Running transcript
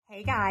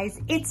Hey guys,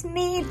 it's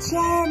me,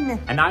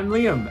 Jen. And I'm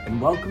Liam, and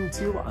welcome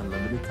to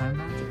Unlimited Time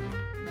Magic,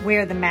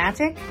 Where the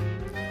magic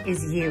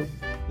is you.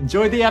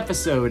 Enjoy the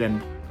episode, and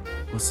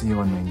we'll see you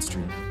on Main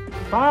Street.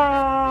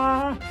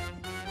 Bye!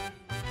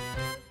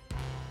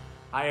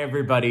 Hi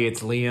everybody,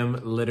 it's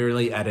Liam,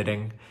 literally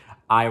editing.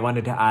 I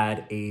wanted to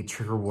add a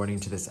trigger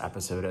warning to this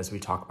episode as we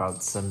talk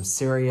about some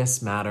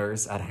serious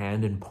matters at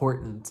hand,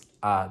 important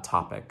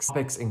topics.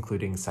 Topics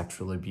including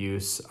sexual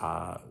abuse,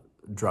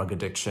 drug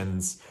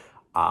addictions,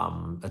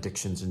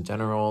 addictions in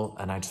general,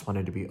 and I just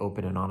wanted to be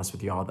open and honest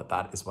with y'all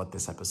that is what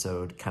this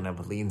episode kind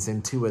of leans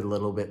into a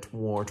little bit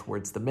more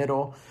towards the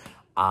middle.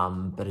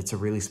 But it's a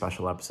really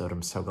special episode.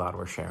 I'm so glad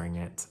we're sharing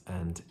it,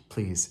 and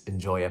please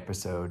enjoy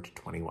episode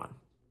 21.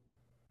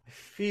 I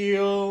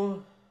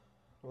feel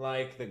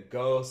like the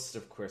ghost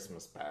of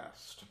Christmas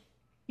past.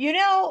 You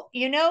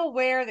know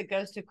where the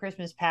ghost of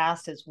Christmas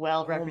past is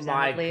well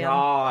represented, Liam? Oh my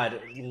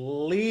God,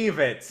 leave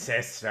it,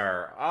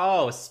 sister.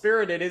 Oh,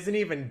 Spirited isn't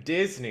even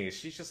Disney.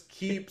 She just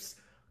keeps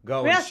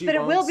going. Yes, she but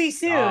it will be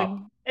stop.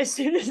 soon. As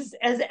soon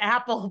as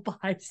Apple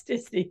buys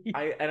Disney.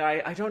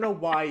 I don't know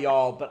why,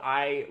 y'all, but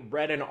I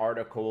read an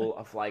article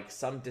of like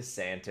some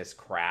DeSantis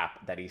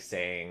crap that he's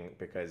saying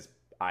because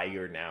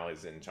Iger now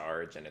is in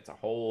charge, and it's a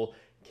whole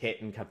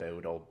kit and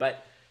caboodle.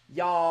 But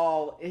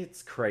y'all,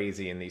 it's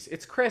crazy in these.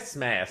 It's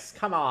Christmas.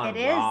 Come on,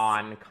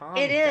 Ron. Calm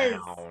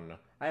down.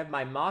 I have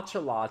my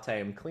matcha latte.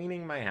 I'm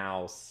cleaning my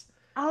house.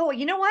 Oh,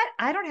 you know what?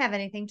 I don't have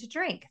anything to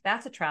drink.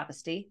 That's a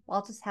travesty.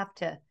 I'll just have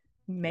to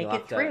make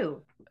it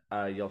through.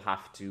 You'll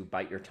have to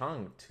bite your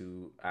tongue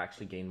to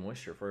actually gain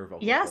moisture for your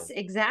vocal Yes, cord.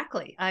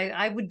 Exactly.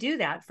 I would do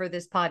that for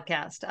this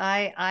podcast.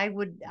 I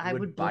would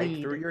bite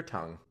bleed through your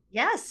tongue.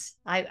 Yes,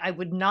 I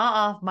would gnaw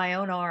off my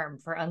own arm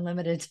for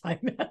Unlimited Time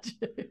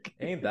Magic.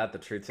 Ain't that the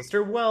truth,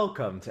 sister?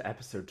 Welcome to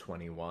episode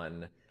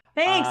 21.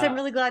 Thanks, I'm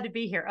really glad to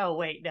be here. Oh,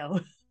 wait, no.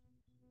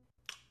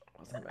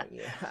 Wasn't about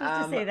you. Just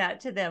to say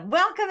that to them.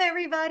 Welcome,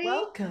 everybody.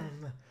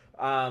 Welcome.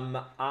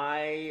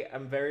 I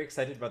am very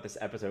excited about this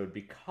episode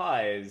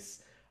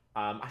because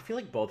I feel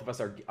like both of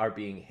us are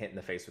being hit in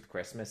the face with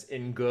Christmas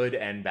in good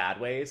and bad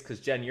ways. Because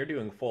Jen, you're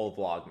doing full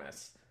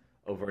Vlogmas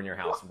over in your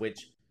house,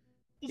 which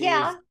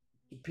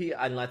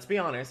and let's be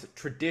honest,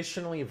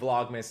 traditionally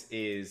Vlogmas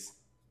is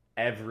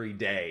every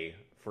day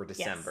for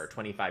December,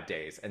 25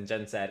 days. And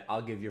Jen said,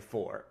 I'll give you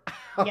 4.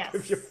 I'll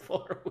give you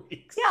 4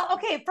 weeks. Yeah,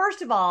 okay,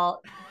 first of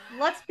all,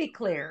 let's be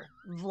clear.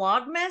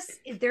 Vlogmas,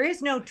 there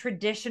is no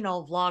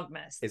traditional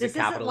Vlogmas. It's a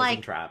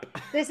capitalism trap.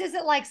 This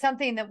isn't like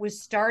something that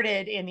was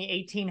started in the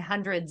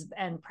 1800s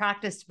and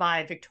practiced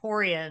by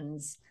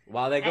Victorians.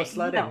 While they go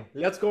sledding.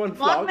 Let's go on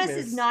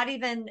Vlogmas.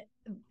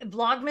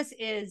 Vlogmas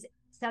is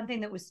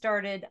something that was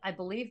started, I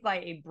believe, by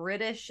a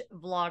British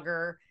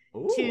vlogger.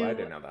 Ooh, I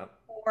didn't know that.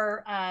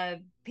 For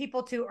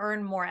people to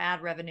earn more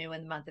ad revenue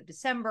in the month of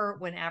December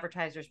when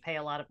advertisers pay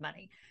a lot of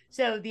money.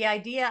 So the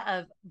idea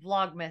of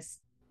Vlogmas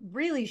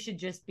really should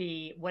just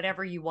be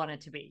whatever you want it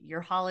to be.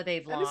 Your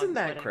holiday vlogs. And isn't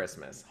that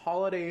Christmas?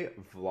 Holiday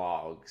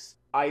vlogs.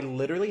 I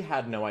literally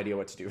had no idea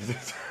what to do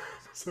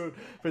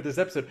for this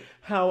episode.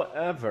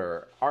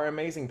 However, our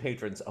amazing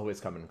patrons always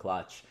come in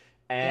clutch.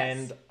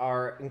 And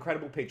our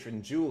incredible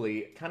patron,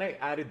 Julie, kind of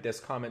added this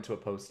comment to a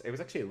post. It was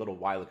actually a little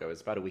while ago. It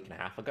was about a week and a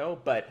half ago.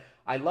 But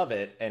I love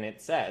it. And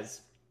it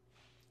says,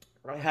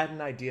 I had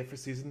an idea for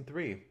season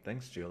 3.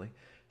 Thanks, Julie.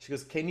 She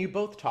goes, can you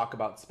both talk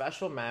about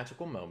special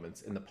magical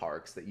moments in the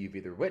parks that you've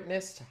either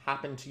witnessed,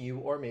 happened to you,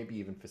 or maybe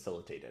even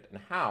facilitated? And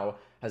how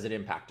has it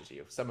impacted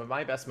you? Some of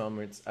my best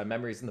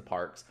memories in the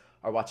parks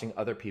are watching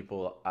other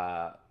people,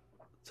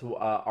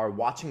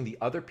 watching the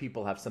other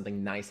people have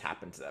something nice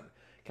happen to them.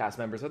 Cast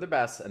members are the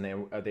best, and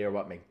they are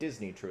what make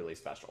Disney truly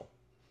special.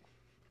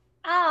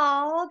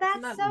 Oh, that's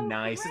Isn't that so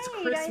nice. Great.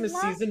 It's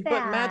Christmas season,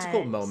 but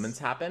magical moments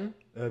happen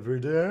every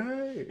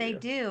day. They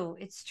do.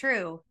 It's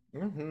true.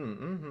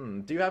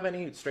 Do you have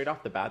any straight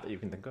off the bat that you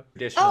can think of?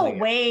 Oh,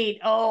 wait.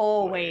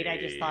 I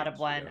just thought of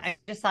one. Yes. I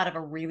just thought of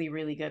a really,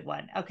 really good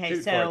one. Okay,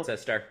 Shoot for it,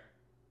 sister.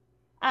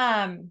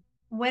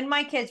 When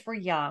my kids were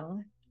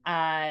young,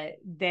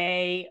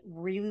 they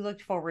really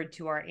looked forward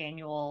to our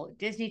annual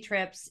Disney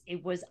trips.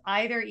 It was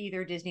either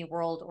Disney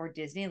World or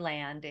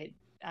Disneyland.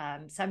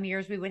 Some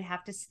years we would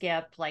have to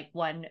skip, like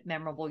one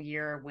memorable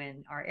year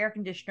when our air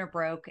conditioner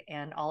broke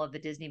and all of the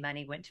Disney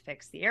money went to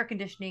fix the air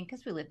conditioning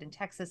because we lived in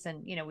Texas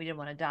and, we didn't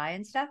want to die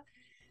and stuff.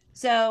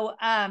 So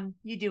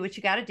you do what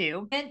you got to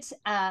do. And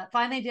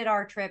finally did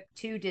our trip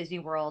to Disney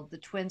World. The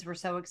twins were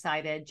so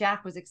excited.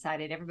 Jack was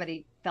excited.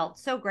 Everybody felt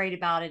so great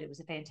about it. It was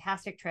a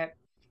fantastic trip.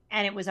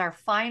 And it was our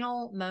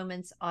final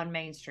moments on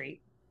Main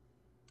Street.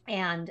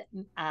 And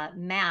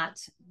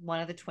Matt, one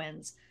of the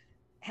twins,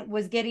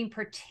 was getting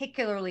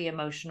particularly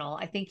emotional.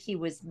 I think he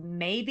was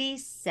maybe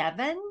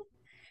 7.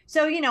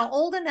 So,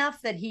 old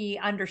enough that he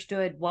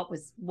understood what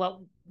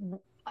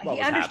he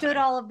understood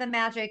all of the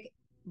magic.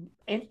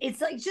 And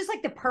it's just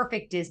like the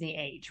perfect Disney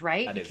age,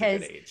 right? That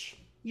because is a good age.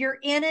 You're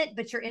in it,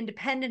 but you're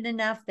independent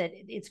enough that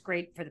it's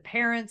great for the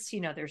parents.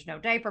 There's no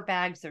diaper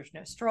bags, there's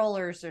no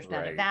strollers, there's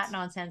none of that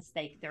nonsense.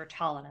 They're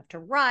tall enough to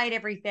ride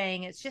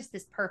everything. It's just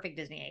this perfect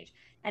Disney age.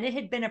 and it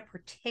had been a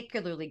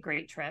particularly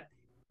great trip.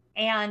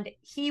 And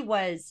he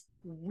was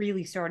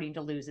really starting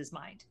to lose his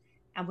mind.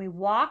 And we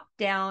walked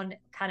down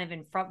kind of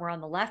in front, we're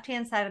on the left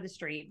hand side of the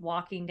street,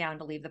 walking down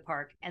to leave the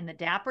park. And the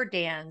Dapper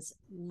Dans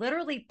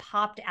literally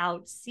popped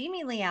out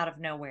seemingly out of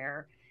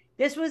nowhere.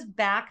 This was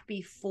back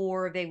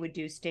before they would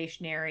do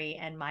stationary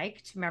and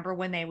mic'd. Remember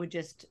when they would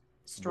just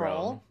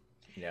stroll?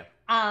 Yeah.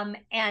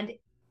 And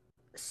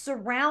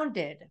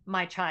surrounded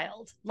my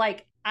child.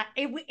 Like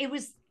it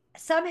was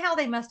somehow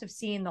they must have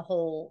seen the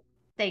whole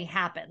thing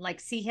happen, like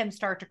see him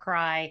start to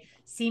cry,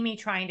 see me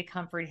trying to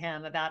comfort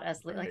him about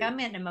us. Right. Like I'm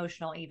getting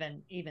emotional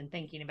even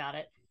thinking about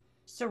it.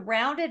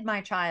 Surrounded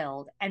my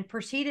child and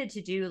proceeded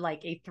to do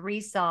like a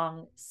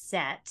 3-song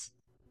set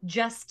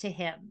just to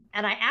him.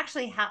 And I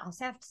actually I'll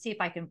have to see if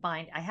I can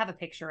find, I have a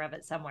picture of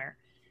it somewhere.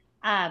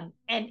 And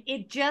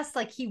it just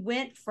like he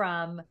went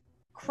from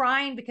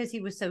crying because he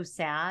was so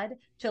sad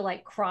to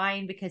like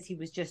crying because he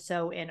was just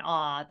so in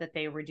awe that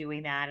they were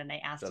doing that. And they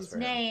asked his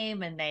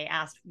name and they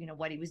asked,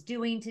 what he was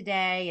doing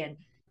today. And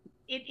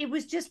it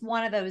was just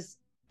one of those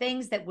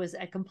things that was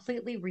a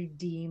completely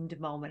redeemed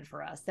moment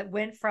for us, that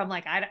went from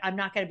like, I'm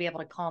not going to be able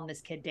to calm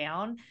this kid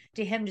down,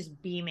 to him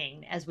just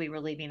beaming as we were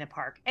leaving the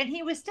park. And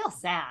he was still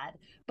sad,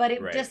 but it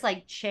just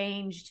like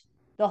changed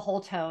the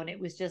whole tone.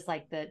 It was just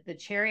like the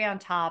cherry on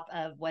top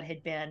of what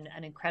had been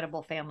an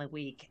incredible family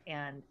week.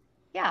 And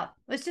yeah, it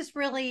was just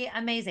really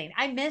amazing.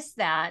 I miss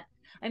that.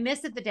 I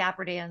miss that the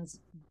Dapper Dans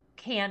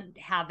can't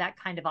have that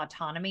kind of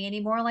autonomy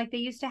anymore like they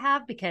used to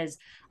have, because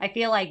I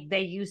feel like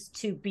they used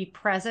to be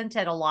present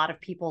at a lot of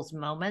people's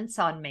moments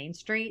on Main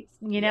Street,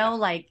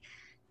 like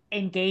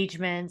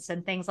engagements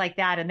and things like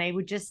that. And they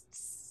would just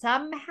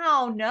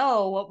somehow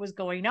know what was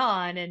going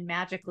on and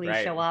magically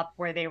show up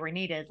where they were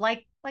needed,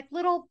 like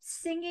little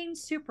singing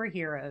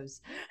superheroes.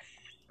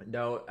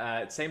 No,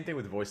 same thing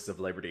with Voices of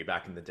Liberty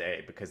back in the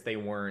day, because they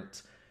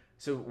weren't.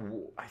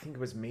 So I think it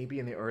was maybe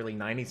in the early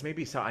 90s,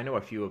 maybe. So I know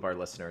a few of our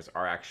listeners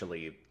are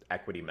actually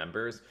Equity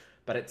members,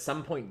 but at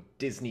some point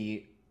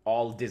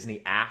all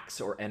Disney acts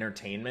or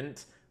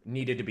entertainment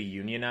needed to be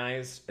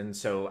unionized. And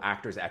so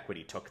Actors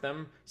Equity took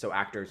them. So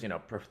actors,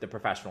 the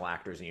Professional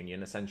Actors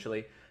Union,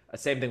 essentially.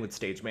 Same thing with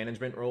stage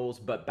management roles.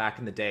 But back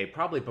in the day,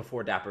 probably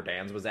before Dapper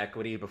Dans was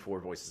Equity,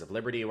 before Voices of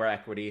Liberty were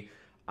Equity,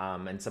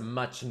 and some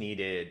much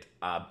needed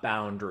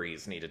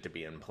boundaries needed to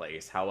be in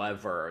place.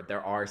 However,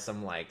 there are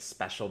some like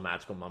special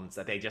magical moments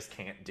that they just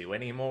can't do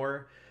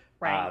anymore,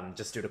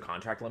 just due to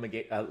contract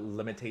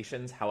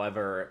limitations.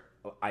 However,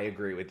 I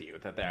agree with you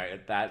that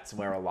that's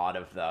where a lot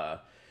of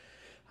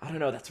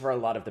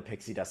the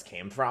pixie dust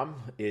came from,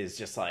 is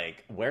just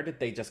like, where did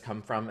they just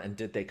come from, and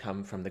did they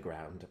come from the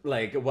ground?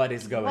 Like, what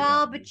is going on?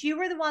 Well, but you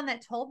were the one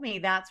that told me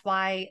that's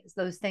why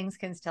those things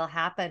can still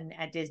happen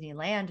at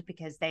Disneyland,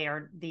 because they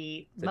are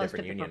most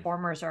of the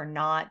performers are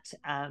not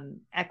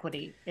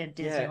Equity in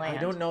Disneyland. Yeah, I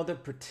don't know the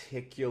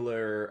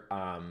particular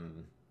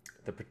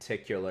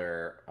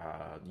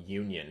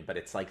union, but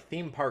it's like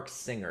theme park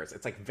singers.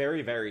 It's like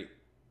very, very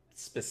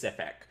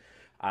specific.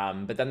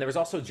 But then there was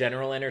also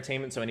general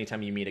entertainment. So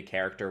anytime you meet a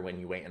character when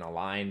you wait in a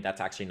line,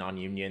 that's actually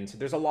non-union. So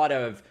there's a lot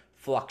of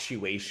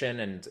fluctuation.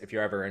 And if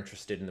you're ever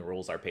interested in the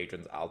rules, our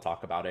patrons, I'll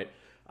talk about it.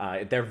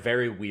 They're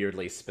very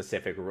weirdly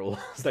specific rules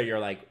that you're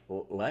like,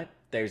 what?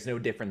 There's no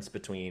difference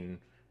between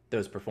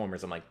those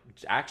performers. I'm like,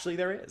 actually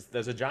there is.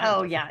 There's a giant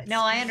difference. Yeah.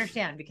 No, I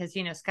understand, because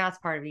Scott's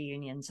part of a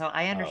union, so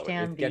I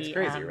understand it gets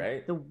crazy,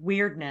 right? The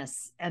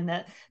weirdness and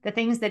the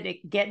things that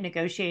get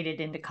negotiated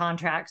into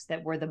contracts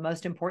that were the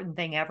most important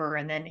thing ever,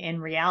 and then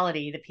in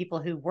reality the people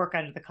who work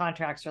under the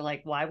contracts are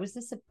like, why was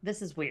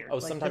this is weird.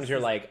 Sometimes you're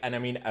like, and I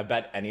mean, I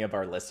bet any of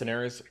our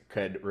listeners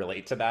could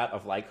relate to that,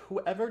 of like,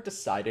 whoever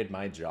decided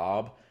my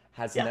job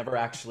has never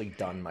actually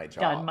done my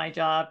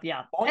job.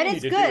 Yeah. All you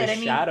need to do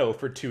is shadow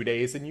for 2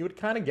 days and you would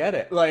kind of get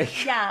it.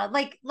 Like, yeah,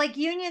 like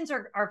unions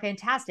are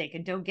fantastic.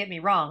 And don't get me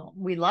wrong,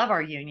 we love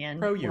our union.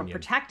 Pro-union. We're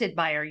protected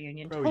by our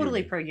union.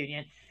 Totally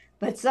pro-union.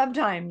 But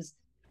sometimes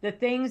the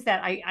things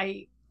that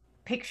I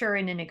picture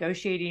in a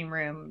negotiating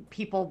room,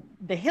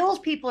 the hills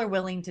people are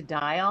willing to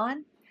die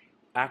on.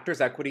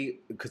 Actors Equity,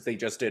 because they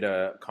just did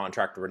a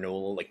contract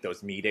renewal, like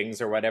those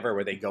meetings or whatever,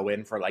 where they go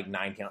in for like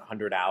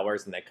 900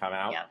 hours and they come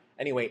out. Yeah.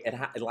 Anyway,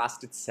 it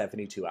lasted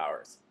 72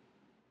 hours.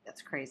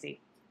 That's crazy.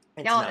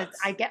 I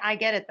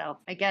get it though.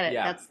 I get it.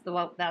 Yeah.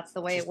 That's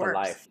the way it works.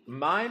 Life.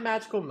 My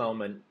magical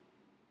moment,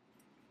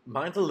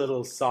 mine's a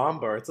little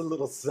somber. It's a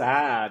little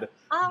sad.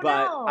 Oh,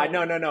 but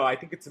no. I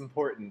think it's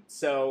important.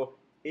 So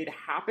it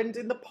happened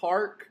in the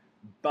park,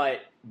 but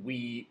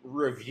we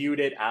reviewed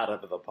it out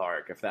of the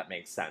park, if that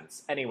makes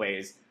sense.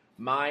 Anyways,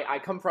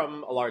 I come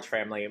from a large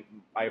family.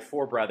 I have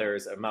 4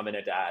 brothers, a mom and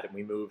a dad, and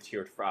we moved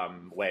here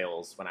from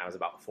Wales when I was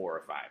about 4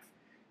 or 5.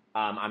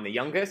 I'm the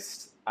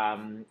youngest,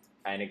 and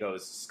it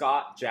goes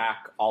Scott,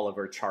 Jack,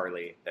 Oliver,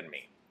 Charlie, then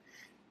me,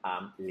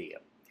 Leo.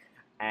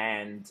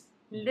 And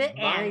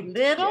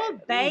little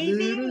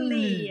baby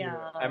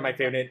Leo. And my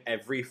favorite, in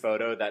every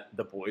photo that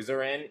the boys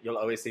are in, you'll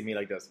always see me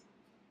like this.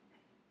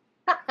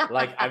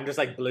 Like, I'm just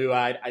like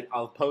blue-eyed.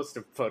 I'll post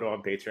a photo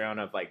on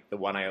Patreon of like the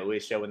one I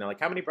always show, and they're like,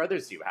 "How many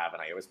brothers do you have?"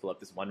 And I always pull up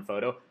this one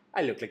photo.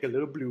 I look like a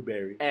little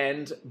blueberry.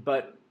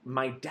 But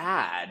my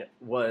dad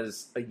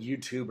was a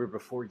YouTuber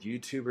before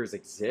YouTubers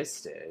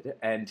existed,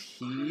 and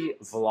he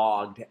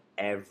vlogged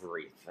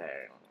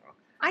everything.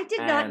 I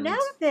did not know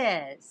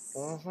this.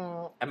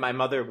 And my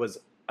mother was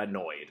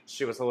annoyed.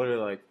 She was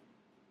literally like,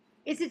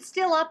 "Is it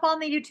still up on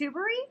the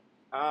YouTubery?"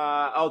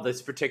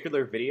 This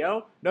particular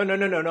video?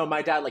 No.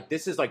 My dad, like,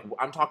 this is like,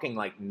 I'm talking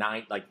like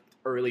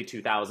early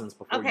 2000s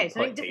before. Okay,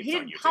 so he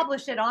didn't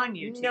publish it on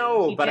YouTube.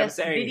 No, but I'm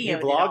saying he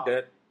vlogged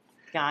it.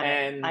 Got it.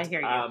 And I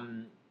hear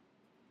you.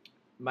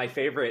 My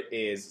favorite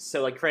is,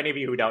 so like for any of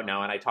you who don't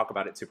know, and I talk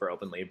about it super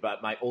openly,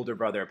 but my older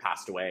brother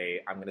passed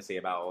away, I'm going to say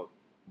about,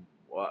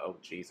 I'm going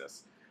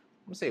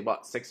to say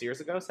about 7 years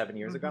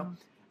ago.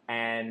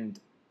 And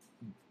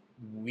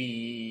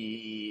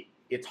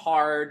it's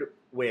hard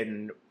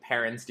when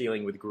parents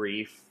dealing with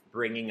grief,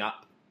 bringing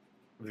up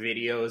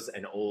videos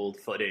and old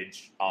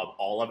footage of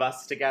all of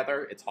us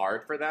together. It's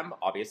hard for them,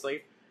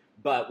 obviously.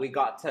 But we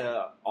got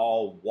to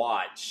all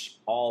watch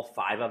all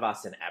 5 of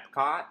us in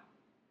Epcot.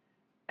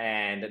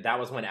 And that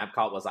was when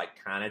Epcot was like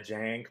kind of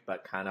jank,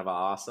 but kind of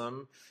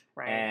awesome.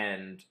 Right.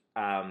 And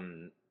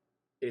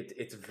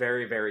it's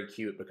very, very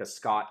cute because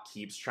Scott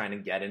keeps trying to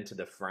get into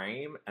the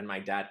frame and my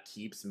dad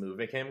keeps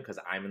moving him because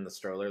I'm in the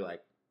stroller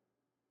like,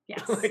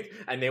 yes.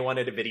 And they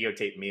wanted to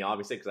videotape me,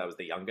 obviously, because I was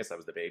the youngest, I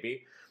was the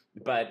baby.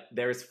 But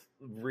there's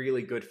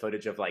really good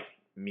footage of like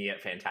me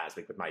at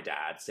Fantasmic with my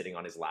dad sitting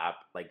on his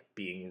lap, like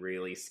being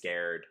really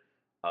scared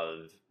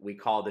of, we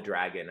call the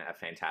dragon a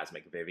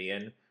Fantasmic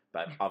Vivian,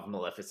 but of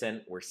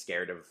Maleficent.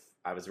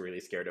 I was really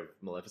scared of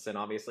Maleficent,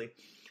 obviously.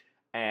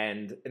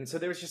 And so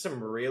there was just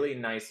some really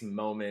nice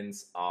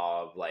moments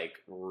of like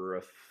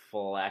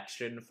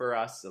reflection for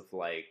us of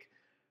like,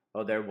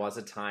 oh, there was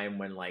a time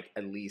when like,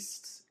 at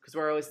least, because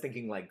we're always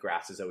thinking like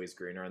grass is always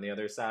greener on the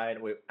other side.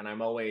 And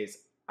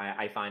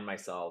I find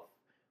myself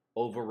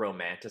over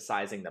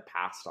romanticizing the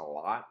past a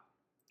lot.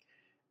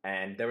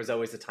 And there was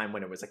always a time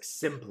when it was like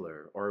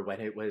simpler or when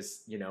it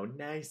was,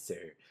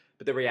 nicer.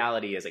 But the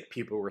reality is like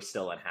people were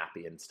still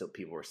unhappy and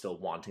people were still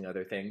wanting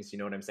other things. You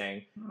know what I'm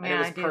saying? Yeah, and it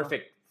was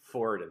perfect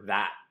for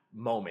that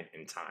moment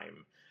in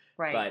time.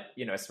 Right. But,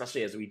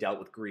 especially as we dealt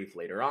with grief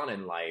later on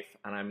in life.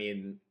 And I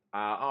mean,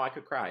 I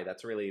could cry.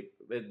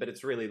 But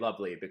it's really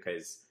lovely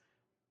because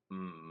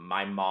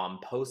my mom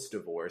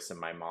post-divorce and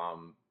my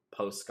mom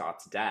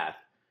post-Scott's death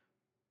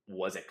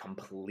was a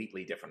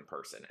completely different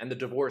person. And the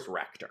divorce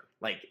wrecked her.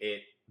 Like,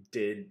 it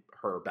did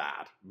her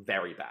bad,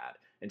 very bad.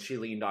 And she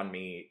leaned on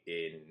me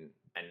and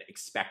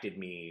expected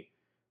me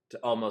to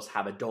almost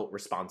have adult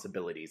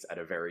responsibilities at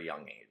a very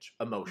young age,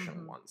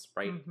 emotional ones,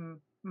 right?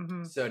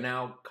 So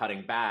now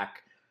cutting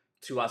back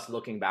to us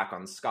looking back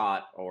on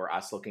Scott or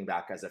us looking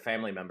back as a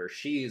family member,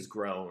 she's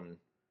grown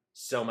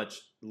so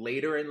much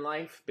later in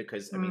life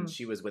because, I mean,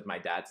 she was with my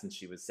dad since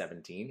she was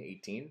 17,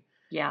 18.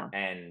 Yeah.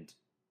 And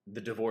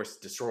the divorce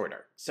destroyed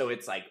her. So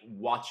it's like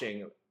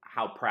watching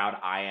how proud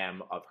I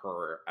am of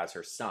her as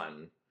her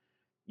son,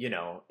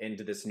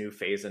 into this new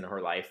phase in her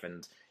life.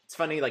 And it's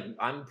funny, like,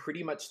 I'm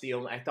pretty much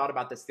I thought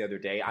about this the other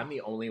day. I'm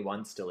the only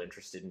one still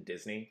interested in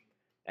Disney.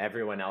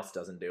 Everyone else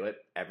doesn't do it.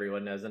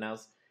 Everyone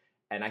else.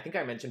 And I think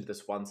I mentioned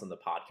this once on the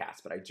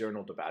podcast, but I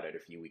journaled about it a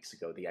few weeks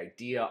ago. The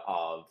idea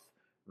of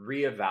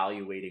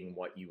reevaluating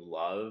what you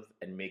love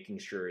and making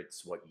sure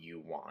it's what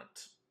you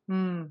want.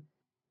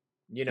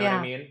 You know what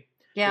I mean?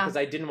 Yeah. Because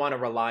I didn't want to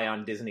rely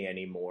on Disney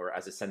anymore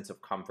as a sense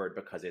of comfort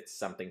because it's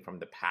something from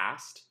the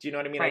past. Do you know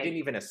what I mean? Right. I didn't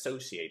even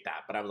associate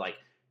that, but I was like,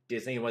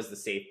 Disney was the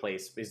safe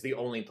place, is the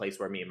only place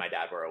where me and my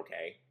dad were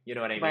okay. You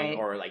know what I mean? Right.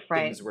 Or like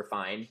things were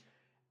fine.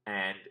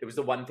 And it was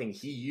the one thing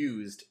he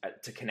used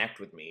to connect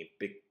with me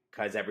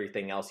because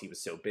everything else he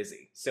was so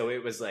busy. So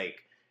it was like,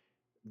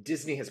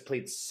 Disney has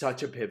played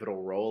such a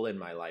pivotal role in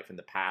my life in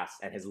the past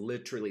and has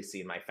literally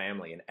seen my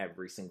family in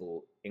every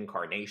single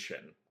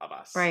incarnation of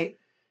us. Right.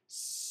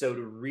 So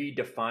to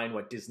redefine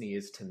what Disney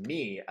is to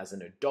me as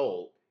an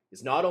adult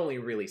is not only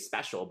really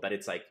special, but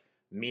it's like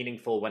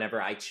meaningful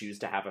whenever I choose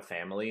to have a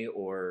family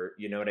or,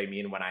 you know what I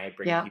mean? When I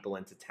bring people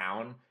into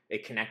town,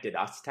 it connected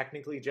us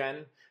technically,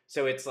 Jen.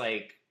 So it's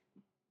like,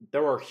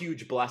 there are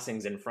huge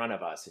blessings in front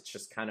of us. It's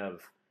just kind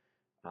of,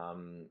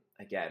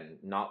 again,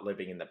 not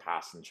living in the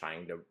past and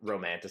trying to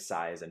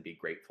romanticize and be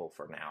grateful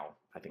for now.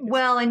 I think.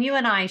 Well, and you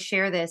and I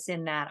share this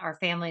in that our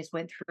families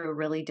went through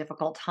really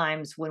difficult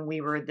times when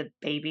we were the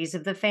babies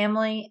of the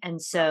family.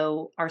 And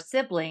so our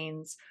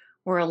siblings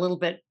were a little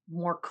bit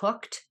more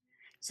cooked.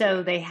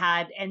 So they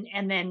had,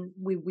 and then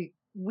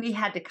we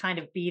had to kind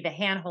of be the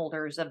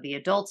handholders of the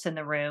adults in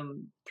the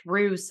room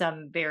through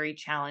some very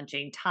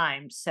challenging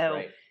times.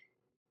 So,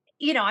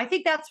 I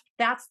think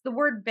that's the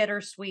word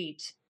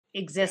bittersweet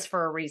exists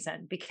for a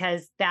reason,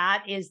 because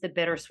that is the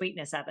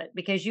bittersweetness of it.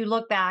 Because you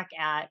look back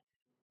at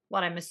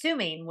what I'm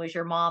assuming was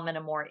your mom in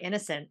a more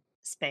innocent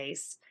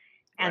space.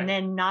 And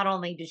then not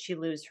only did she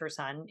lose her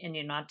son, and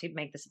not to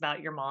make this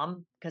about your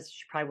mom, because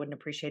she probably wouldn't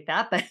appreciate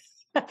that, but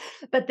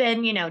But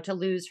then, to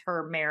lose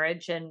her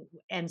marriage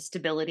and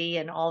stability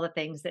and all the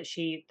things that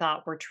she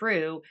thought were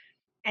true.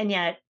 And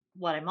yet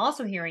what I'm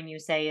also hearing you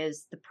say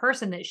is the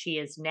person that she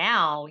is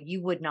now,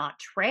 you would not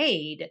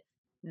trade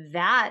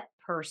that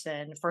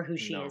person for who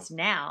she No, is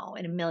now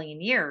in a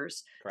million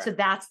years. So correct.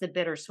 that's the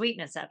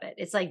bittersweetness of it.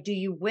 It's like, do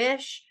you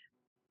wish?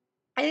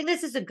 I think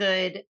this is a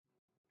good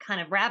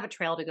kind of rabbit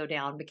trail to go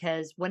down,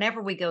 because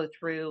whenever we go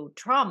through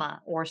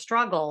trauma or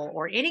struggle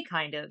or any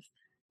kind of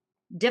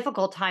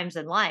difficult times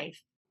in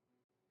life,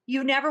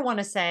 you never want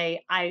to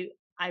say, I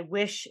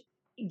wish,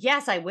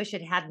 yes, I wish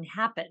it hadn't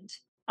happened.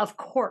 Of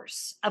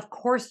course. Of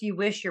course you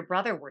wish your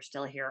brother were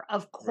still here.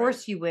 Of Right.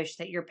 course you wish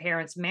that your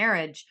parents'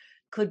 marriage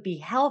could be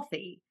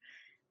healthy.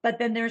 But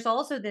then there's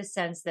also this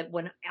sense that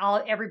when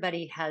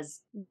everybody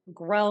has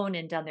grown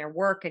and done their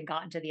work and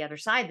gotten to the other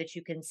side, that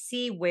you can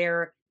see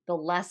where the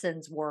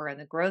lessons were and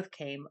the growth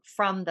came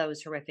from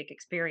those horrific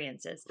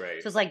experiences.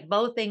 Right. So it's like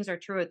both things are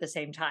true at the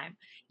same time.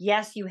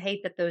 Yes, you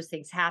hate that those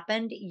things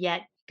happened,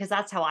 yet, because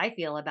that's how I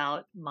feel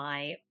about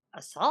my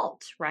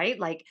assault, right?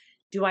 Like,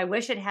 do I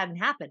wish it hadn't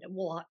happened?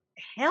 Well,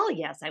 hell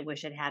yes, I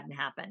wish it hadn't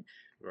happened.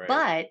 Right.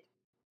 But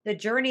the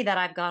journey that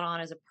I've gone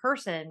on as a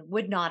person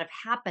would not have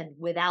happened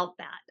without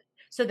that.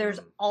 So there's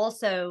Mm.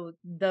 also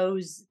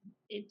those.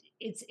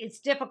 It's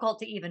difficult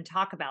to even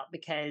talk about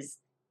because,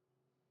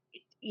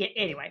 yeah,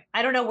 anyway,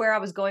 I don't know where I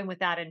was going with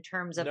that in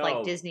terms of like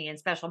No, Disney and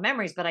special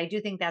memories, but I do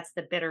think that's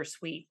the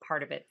bittersweet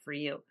part of it for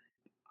you.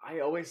 I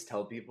always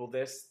tell people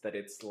this, that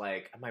it's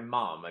like my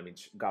mom, I mean,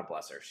 God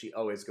bless her, she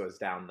always goes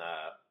down the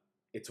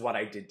it's what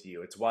I did to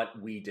you, it's what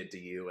we did to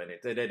you, and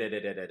it da da da da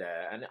da da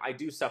da. And I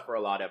do suffer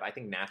a lot of, I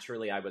think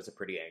naturally I was a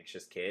pretty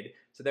anxious kid,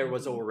 so there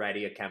was Mhm.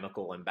 already a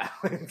chemical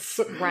imbalance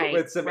Right,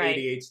 with some right,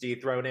 ADHD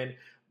thrown in.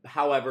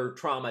 However,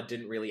 trauma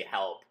didn't really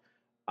help.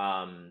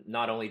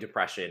 Not only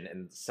depression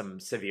and some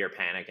severe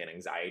panic and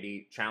anxiety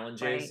right,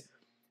 challenges,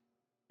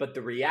 but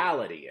the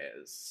reality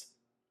is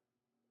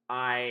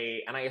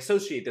I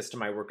associate this to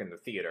my work in the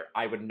theater.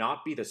 I would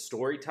not be the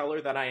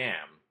storyteller that I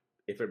am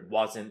if it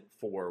wasn't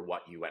for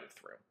what you went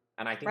through.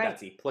 And I think right,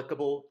 that's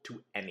applicable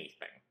to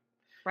anything.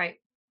 right,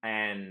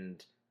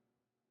 And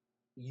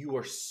you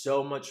are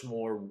so much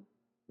more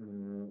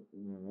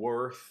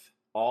worth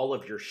all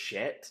of your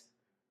shit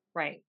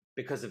right.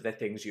 because of the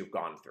things you've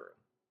gone through.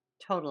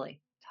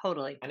 Totally,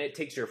 totally. And it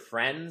takes your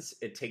friends,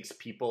 it takes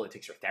people, it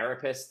takes your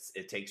therapists,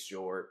 it takes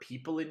your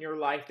people in your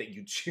life that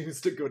you choose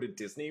to go to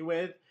Disney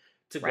with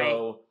to Right,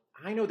 go,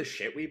 I know the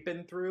shit we've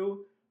been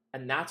through.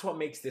 And that's what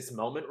makes this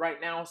moment right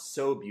now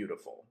so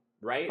beautiful,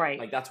 right? right,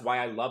 Like, that's why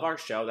I love our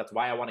show. That's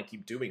why I want to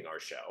keep doing our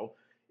show,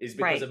 is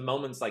because right. of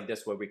moments like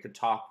this where we could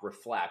talk,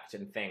 reflect,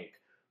 and think,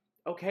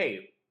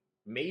 okay,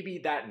 maybe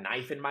that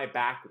knife in my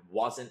back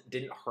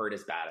didn't hurt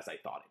as bad as I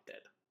thought it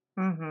did.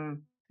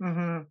 Mm-hmm.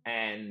 Mm-hmm.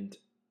 And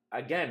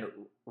again,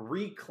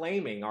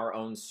 reclaiming our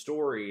own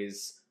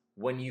stories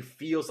when you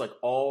feels like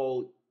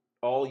all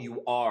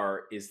you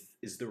are is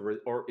the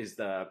or is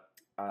the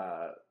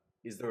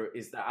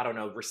I don't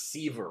know,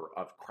 receiver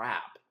of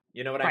crap.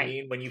 You know what I Right.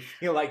 mean? When you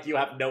feel like you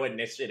have no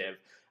initiative.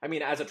 I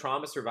mean, as a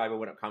trauma survivor,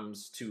 when it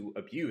comes to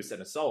abuse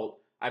and assault,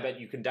 I bet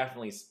you can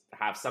definitely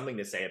have something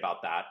to say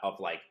about that, of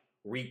like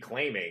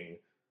reclaiming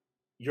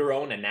your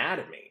own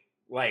anatomy.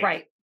 Like,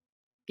 Right.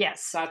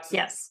 Yes. that's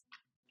Yes.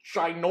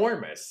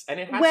 ginormous, and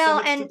it has so Well,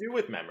 much to and do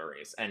with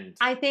memories. And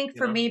I think you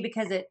for know, me,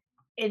 because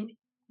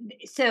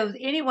so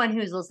anyone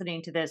who's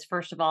listening to this,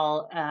 first of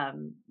all,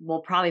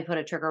 will probably put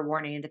a trigger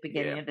warning at the yeah,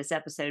 beginning of this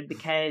episode,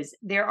 because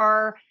there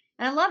are,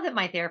 and I love that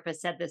my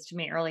therapist said this to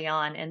me early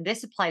on, and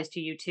this applies to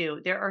you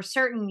too. There are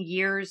certain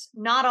years,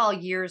 not all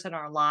years in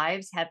our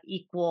lives have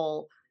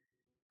equal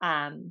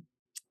um,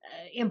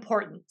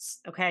 importance.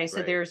 Okay. So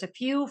right, there's a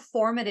few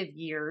formative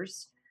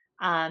years.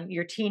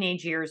 Your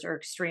teenage years are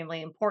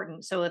extremely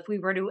important. So if we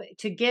were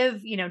to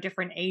give,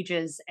 different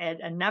ages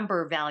a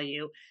number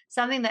value,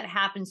 something that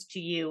happens to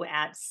you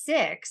at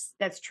 6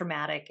 that's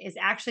traumatic is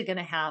actually going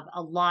to have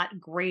a lot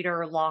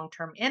greater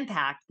long-term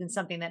impact than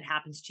something that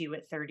happens to you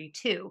at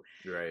 32.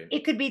 right,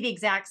 It could be the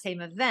exact same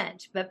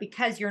event, but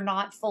because you're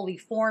not fully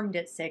formed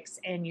at 6,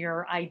 and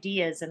your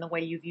ideas and the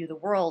way you view the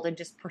world and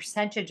just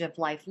percentage of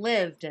life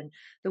lived and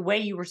the way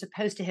you were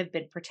supposed to have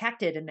been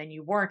protected and then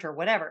you weren't, or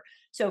whatever.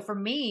 So for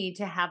me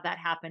to have that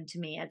happen to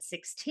me at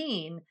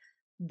 16,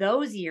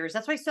 those years,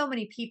 that's why so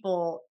many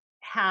people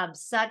have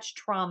such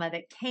trauma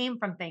that came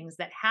from things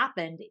that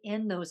happened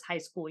in those high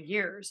school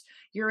years.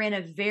 You're in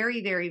a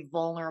very, very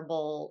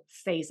vulnerable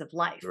phase of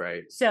life.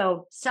 right.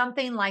 So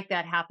something like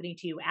that happening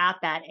to you at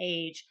that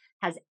age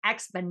has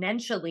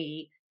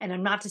exponentially, and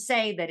I'm not to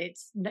say that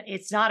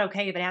it's not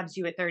okay if it happens to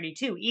you at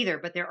 32 either,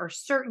 but there are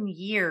certain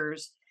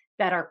years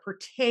that are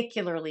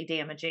particularly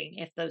damaging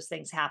if those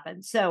things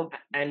happen. So,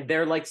 And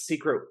they're like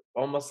secret,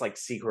 almost like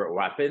secret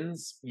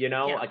weapons.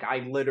 yeah, Like, I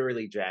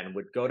literally, Jen,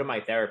 would go to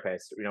my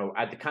therapist,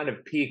 at the kind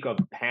of peak of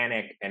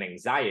panic and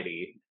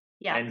anxiety,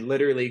 yeah, and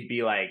literally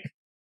be like,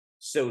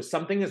 so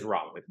something is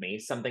wrong with me,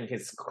 something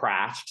has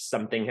crashed,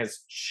 something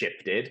has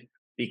shifted,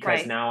 because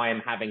right. now I am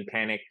having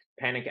panic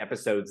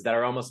episodes that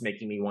are almost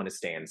making me want to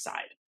stay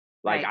inside.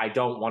 Like, Right. I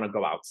don't want to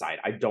go outside.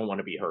 I don't want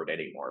to be hurt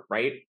anymore.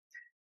 Right.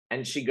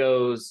 And she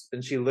goes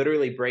and she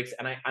literally breaks.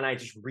 And I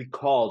just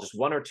recall just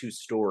one or two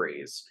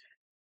stories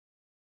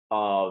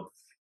of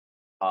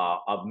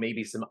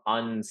maybe some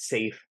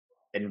unsafe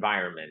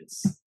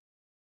environments.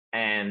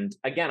 And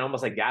again,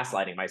 almost like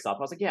gaslighting myself.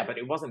 I was like, yeah, but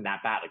it wasn't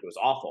that bad. Like, it was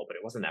awful, but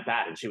it wasn't that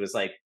bad. And she was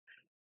like,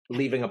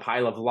 leaving a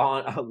pile of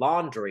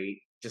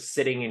laundry just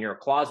sitting in your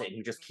closet, and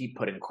you just keep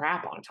putting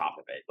crap on top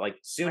of it. Like,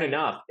 soon Right.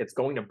 enough, it's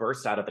going to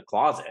burst out of the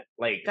closet.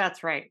 Like,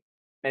 That's right.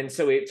 and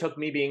so it took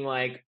me being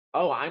like,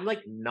 oh, I'm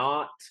like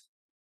not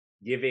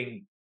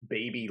giving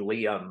baby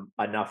Liam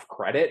enough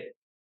credit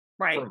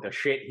Right. for the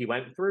shit he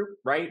went through.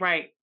 Right.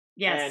 Right.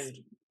 Yes. And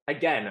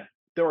again,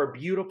 there are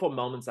beautiful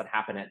moments that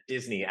happen at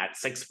Disney, at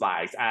Six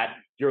Flags, at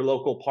your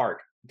local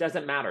park.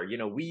 Doesn't matter. You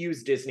know, we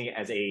use Disney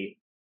as a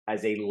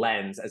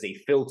lens, as a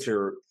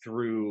filter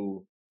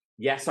through,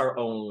 yes, our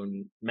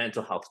own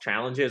mental health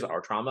challenges, our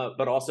trauma,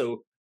 but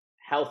also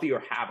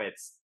healthier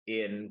habits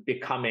in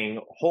becoming,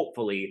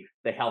 hopefully,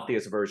 the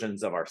healthiest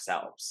versions of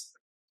ourselves.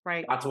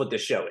 Right. That's what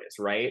this show is,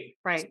 right?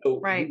 Right. So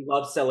Right. we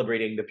love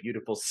celebrating the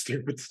beautiful,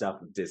 stupid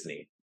stuff of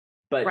Disney.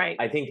 But Right.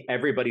 I think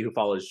everybody who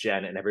follows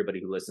Jen and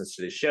everybody who listens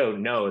to this show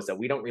knows that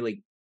we don't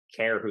really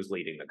care who's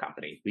leading the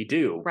company. We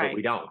do, but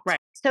we don't. Right.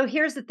 So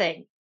here's the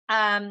thing.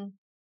 And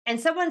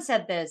someone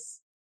said this,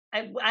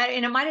 and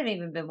it might have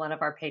even been one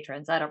of our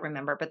patrons. I don't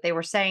remember, but they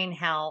were saying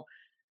how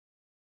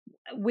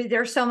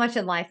there's so much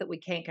in life that we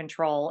can't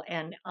control.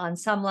 And on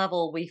some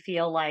level, we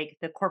feel like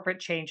the corporate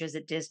changes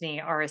at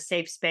Disney are a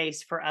safe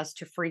space for us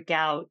to freak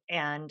out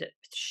and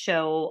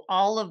show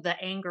all of the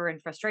anger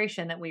and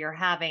frustration that we are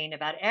having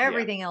about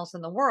everything else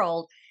in the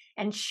world,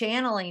 and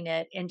channeling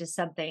it into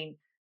something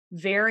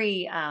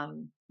very,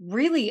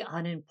 really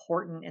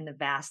unimportant in the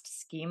vast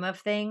scheme of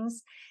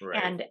things.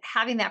 Right. And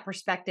having that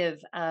perspective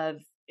of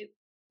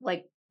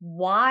like,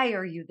 why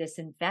are you this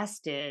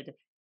invested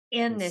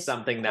in this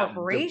something that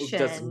corporation?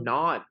 does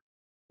not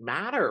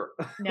matter.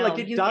 No, like,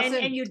 it doesn't.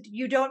 and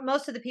you don't.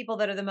 Most of the people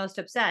that are the most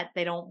upset,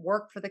 they don't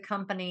work for the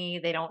company.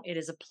 They don't. It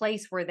is a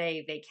place where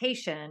they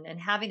vacation, and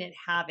having it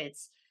have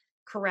its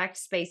correct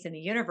space in the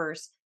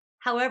universe.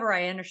 However,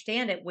 I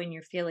understand it when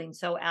you're feeling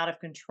so out of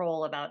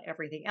control about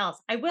everything else.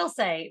 I will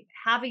say,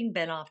 having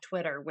been off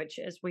Twitter, which,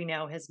 as we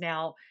know,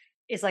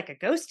 is like a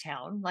ghost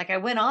town. Like, I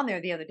went on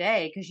there the other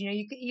day because, you know,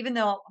 you can, even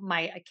though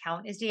my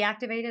account is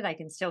deactivated, I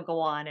can still go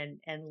on and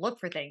look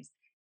for things.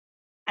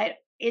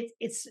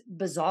 It's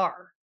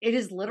bizarre. It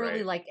is literally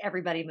Right. like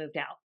everybody moved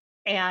out,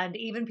 and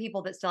even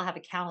people that still have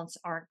accounts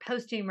aren't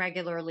posting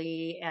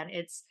regularly, and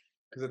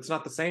Because it's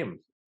not the same.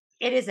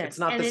 it isn't. It's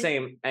not And the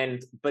same.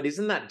 But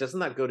doesn't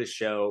that go to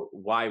show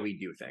why we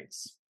do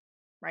things?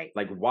 right?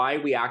 Like, why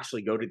we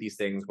actually go to these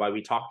things, why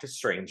we talk to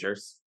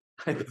strangers,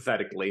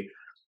 hypothetically.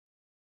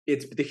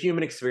 It's the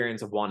human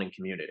experience of wanting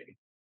community,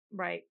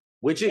 Right.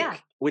 which Yeah.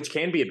 which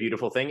can be a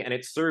beautiful thing, and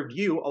it served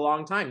you a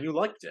long time. You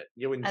liked it.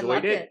 You I enjoyed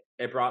loved it.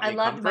 it. It brought I me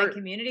loved my comfort.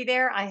 community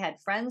there. I had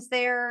friends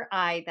there.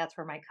 That's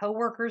where my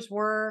coworkers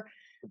were.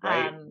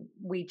 Right.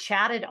 We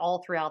chatted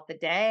all throughout the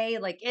day.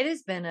 Like, it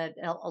has been a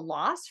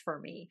loss for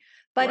me,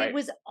 but it Right.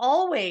 was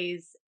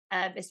always,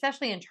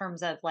 especially in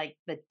terms of like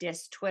the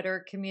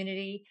Twitter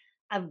community,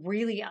 a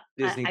really,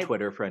 Disney I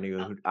Twitter, for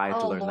anyone who I had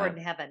to oh learn Lord that.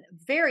 in heaven,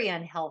 very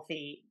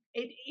unhealthy.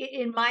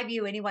 In my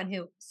view, anyone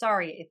who,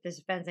 sorry if this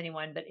offends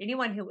anyone, but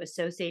anyone who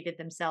associated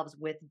themselves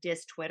with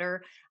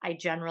Twitter, I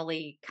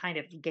generally kind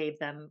of gave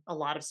them a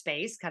lot of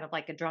space, kind of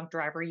like a drunk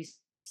driver you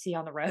see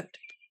on the road.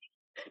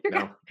 You're No.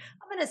 gonna,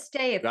 I'm going to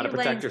stay a Gotta few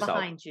protect lanes yourself.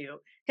 behind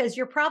you because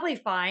you're probably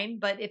fine.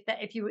 But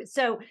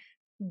so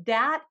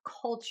that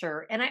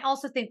culture, and I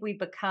also think we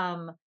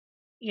become,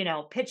 you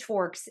know,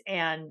 pitchforks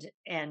and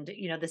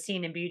you know, the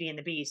scene in Beauty and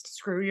the Beast,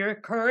 screw your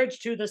courage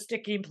to the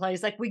sticking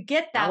place. Like, we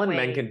get that Alan way.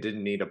 Menken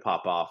didn't need to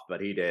pop off,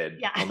 but he did.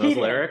 Yeah, On he those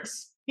did.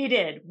 lyrics. He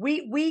did.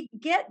 We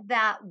get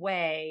that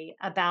way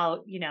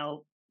about, you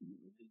know,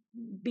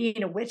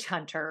 being a witch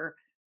hunter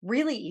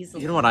really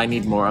easily. You know what I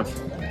need more of?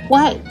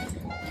 What?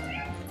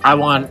 I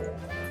want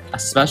a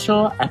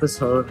special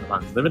episode of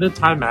Unlimited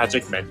Time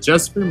Magic meant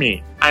just for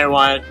me. I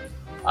want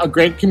a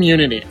great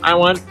community. I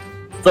want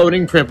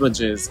voting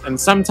privileges. And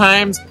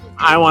sometimes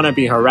I want to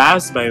be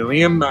harassed by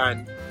Liam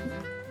Munn.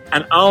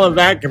 And all of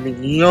that can be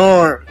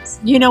yours.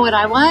 You know what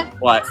I want?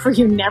 What? For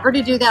you never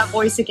to do that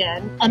voice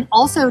again, and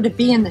also to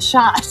be in the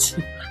shot.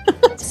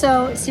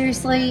 So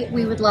seriously,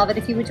 we would love it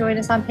if you would join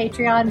us on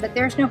Patreon, but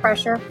there's no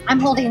pressure. I'm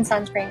holding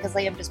sunscreen because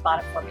Liam just bought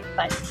it for me.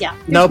 But yeah,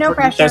 there's no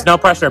pressure. There's no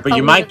pressure, but But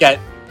you we might would- get...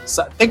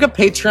 So, think of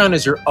Patreon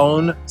as your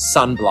own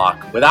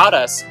sunblock. Without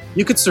us,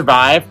 you could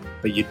survive,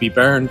 but you'd be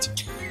burned.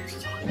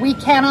 We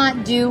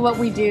cannot do what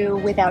we do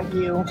without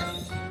you.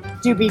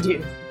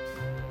 Doobie-doo.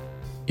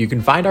 You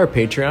can find our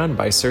Patreon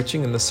by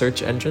searching in the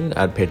search engine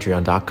at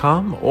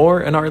patreon.com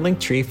or in our link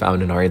tree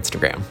found in our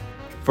Instagram.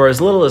 For as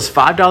little as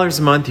 $5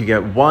 a month, you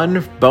get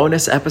one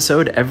bonus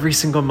episode every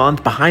single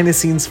month,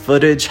 behind-the-scenes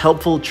footage,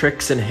 helpful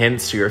tricks and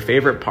hints to your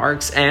favorite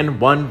parks, and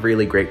one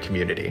really great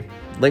community.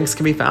 Links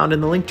can be found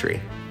in the link tree.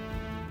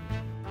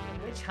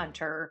 Witch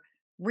hunter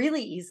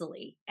really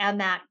easily, and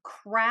that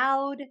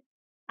crowd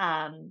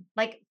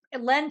like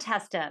Len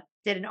Testa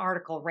did an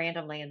article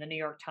randomly in the New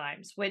York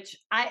Times, which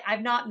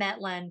I've not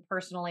met Len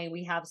personally.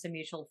 We have some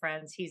mutual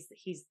friends. He's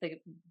the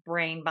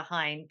brain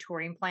behind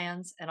touring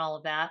plans and all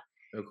of that.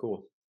 Oh,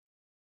 cool.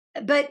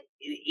 But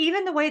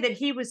even the way that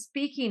he was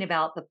speaking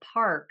about the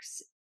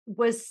parks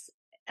was,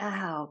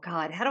 oh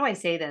God, how do I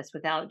say this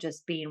without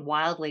just being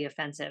wildly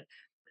offensive?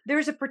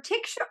 There's a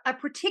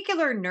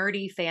particular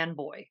nerdy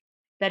fanboy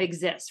that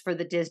exists for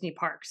the Disney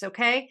parks,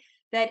 okay?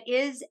 That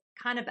is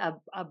kind of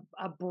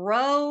a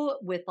bro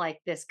with like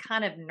this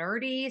kind of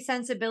nerdy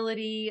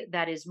sensibility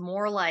that is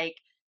more like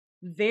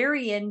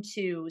very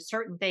into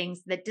certain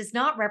things that does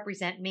not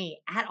represent me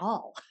at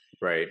all.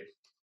 Right.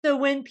 So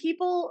when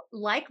people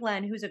like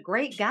Len, who's a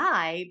great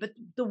guy, but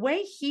the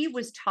way he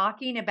was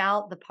talking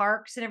about the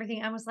parks and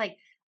everything, I was like,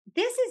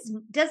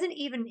 doesn't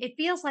even, it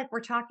feels like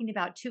we're talking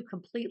about two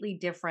completely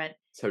different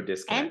So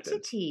disconnected.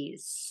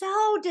 entities,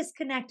 so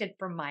disconnected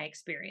from my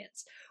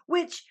experience,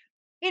 which,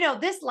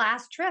 this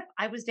last trip,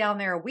 I was down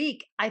there a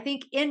week. I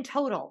think in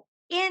total,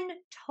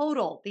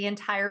 the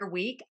entire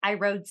week, I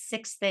rode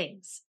 6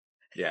 things.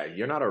 Yeah,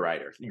 you're not a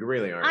writer. You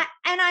really aren't.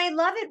 And I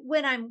love it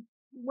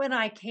when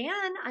I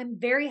can. I'm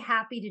very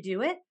happy to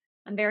do it.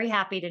 I'm very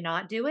happy to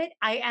not do it.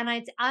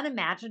 It's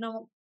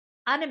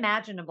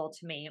unimaginable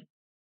to me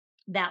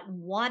that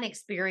one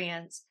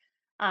experience,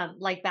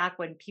 like back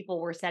when people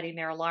were setting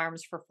their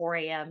alarms for 4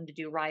 a.m. to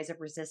do Rise of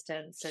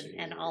Resistance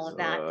and all of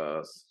that.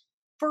 Jesus.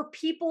 For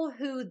people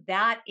who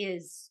that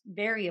is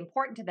very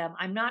important to them,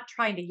 I'm not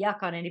trying to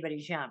yuck on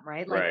anybody's yum,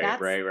 right? Like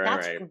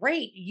that's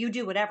great. You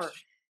do whatever.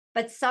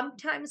 But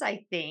sometimes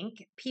I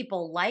think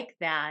people like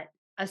that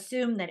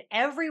assume that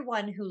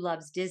everyone who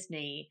loves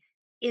Disney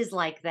is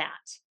like that.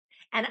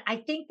 And I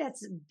think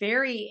that's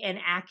very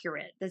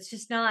inaccurate. That's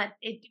just not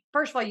it.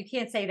 First of all, you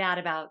can't say that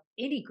about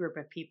any group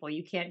of people.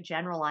 You can't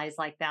generalize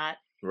like that.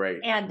 Right.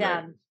 And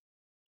right.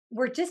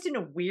 We're just in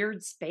a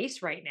weird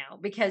space right now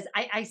because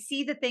I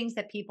see the things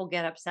that people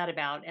get upset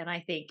about. And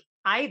I think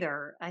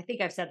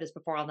I've said this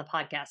before on the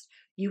podcast,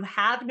 you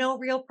have no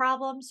real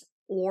problems,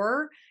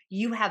 or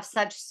you have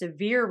such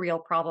severe real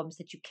problems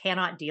that you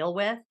cannot deal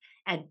with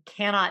and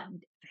cannot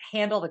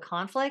handle the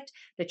conflict,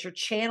 that you're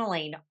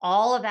channeling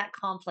all of that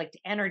conflict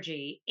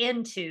energy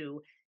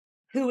into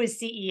who is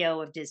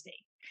CEO of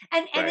Disney.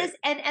 And Right.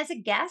 as a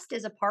guest,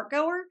 as a park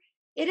goer,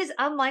 it is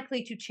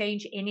unlikely to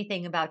change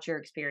anything about your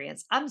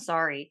experience. I'm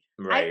sorry.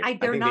 Right. I I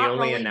they're think the not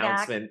only rolling back.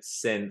 announcement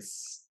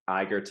since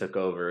Iger took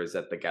over is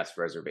that the guest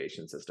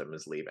reservation system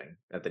is leaving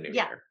at the new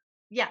Yeah. year.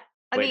 Yeah.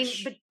 I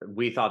Which mean, but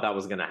we thought that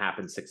was going to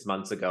happen 6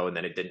 months ago, and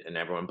then it didn't, and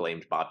everyone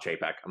blamed Bob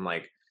Chapek. I'm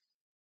like,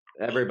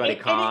 everybody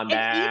calm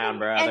down,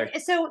 brother.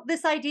 And so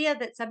this idea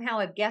that somehow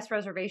if guest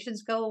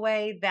reservations go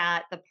away,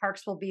 that the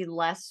parks will be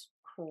less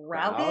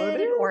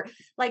crowded, or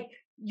like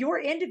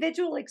your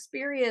individual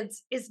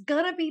experience is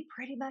gonna be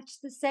pretty much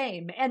the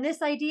same. And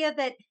this idea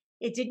that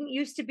it didn't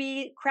used to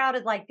be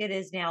crowded like it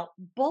is now,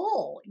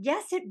 bull.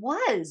 Yes, it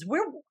was.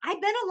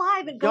 I've been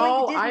alive and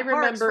going to Disney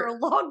parks for a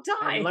long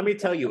time. And let me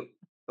tell you,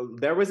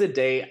 there was a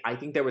day, I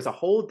think there was a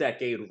whole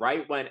decade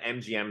right when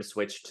MGM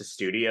switched to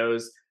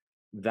studios,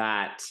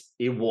 that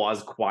it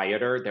was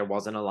quieter. There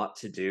wasn't a lot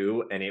to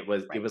do, and it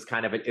was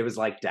kind of it was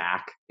like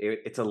DAC.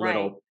 It's a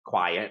little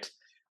quiet.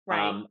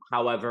 Right.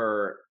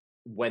 However,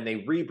 when they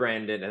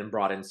rebranded and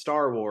brought in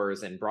Star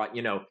Wars and brought,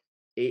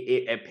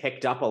 it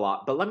picked up a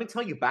lot. But let me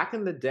tell you, back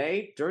in the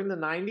day, during the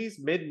 90s,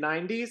 mid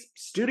 90s,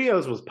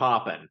 Studios was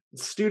popping.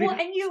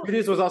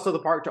 Studios was also the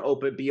park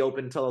to be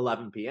open till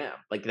 11 p.m.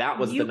 Like that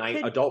was the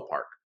night adult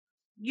park.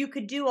 You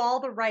could do all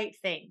the right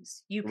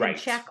things. You can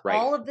check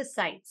all of the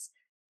sites.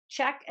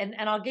 And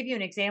I'll give you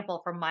an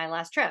example from my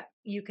last trip.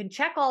 You can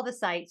check all the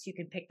sites. You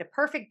can pick the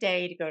perfect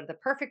day to go to the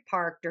perfect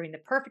park during the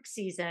perfect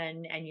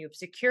season, and you've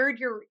secured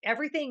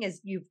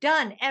you've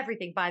done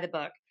everything by the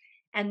book.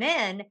 And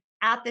then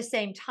at the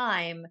same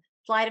time,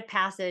 Flight of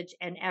Passage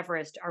and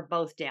Everest are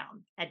both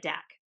down at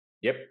DAC.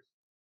 Yep.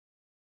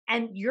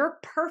 And your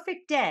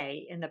perfect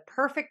day in the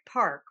perfect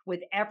park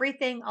with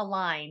everything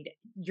aligned,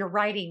 you're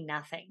writing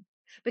nothing,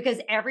 because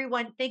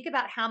think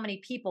about how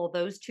many people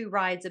those 2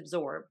 rides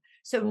absorb.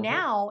 So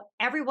now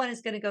everyone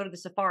is going to go to the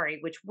safari,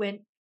 which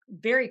went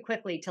very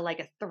quickly to like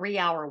a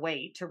 3-hour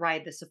wait to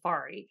ride the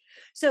safari.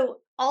 So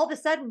all of a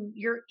sudden,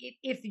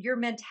 if your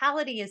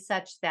mentality is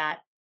such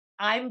that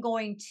I'm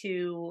going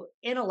to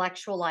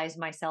intellectualize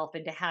myself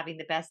into having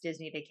the best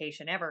Disney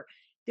vacation ever,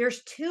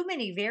 there's too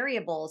many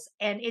variables,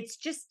 and it's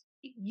just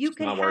you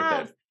can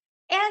have.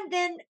 And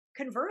then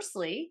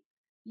conversely,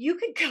 you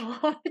could go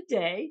on a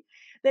day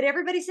that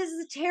everybody says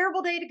is a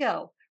terrible day to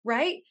go,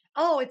 right?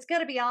 Oh, it's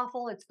going to be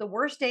awful. It's the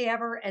worst day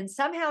ever. And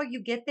somehow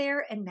you get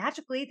there and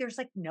magically there's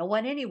like no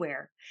one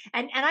anywhere.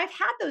 And I've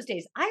had those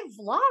days. I've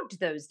vlogged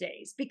those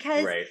days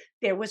because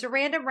there was a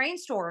random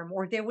rainstorm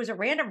or there was a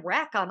random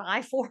wreck on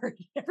I-4.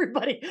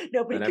 Nobody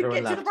could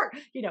get to the park,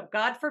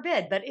 God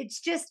forbid. But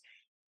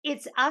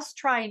it's us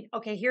trying.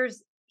 Okay,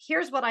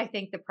 here's what I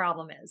think the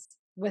problem is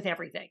with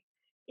everything.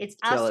 It's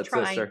us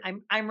trying.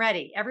 I'm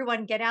ready.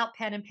 Everyone get out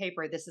pen and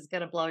paper. This is going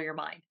to blow your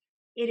mind.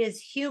 It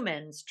is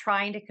humans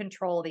trying to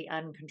control the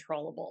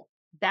uncontrollable.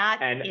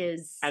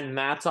 And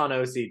that's on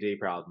OCD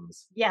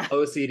problems. Yeah.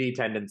 OCD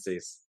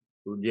tendencies.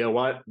 You know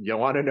what? You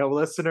want to know,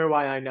 listener,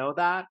 why I know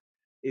that?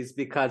 Is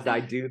because I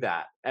do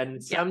that.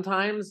 And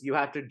sometimes you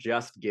have to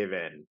just give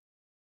in.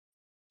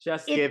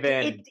 Give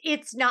in.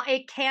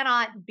 It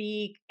cannot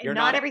be,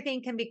 not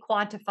everything can be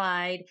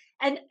quantified.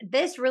 And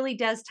this really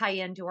does tie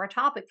into our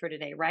topic for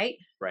today, right?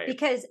 Right.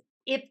 Because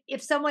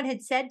if someone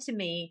had said to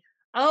me,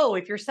 oh,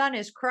 if your son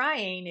is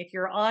crying, if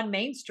you're on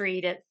Main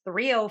Street at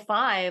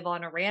 3:05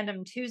 on a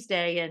random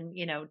Tuesday in,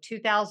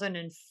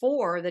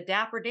 2004, the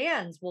Dapper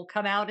Dans will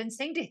come out and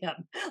sing to him.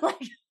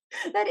 Like,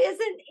 that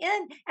isn't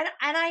in, and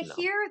I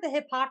hear the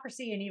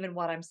hypocrisy in even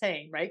what I'm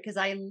saying, right? Because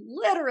I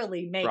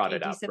literally make a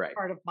decent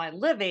part of my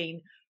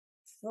living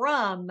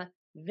from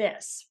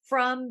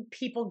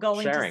people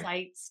going to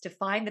sites to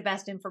find the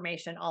best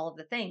information, all of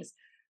the things.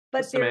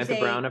 But Samantha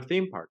Brown of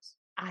theme parks.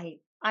 I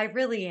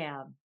really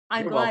am.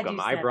 I'm You're glad welcome.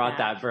 You I said brought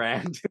that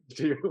brand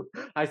to you.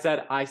 I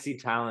said, I see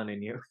talent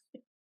in you.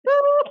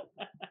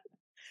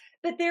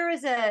 But there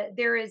is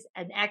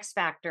an X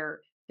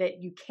factor that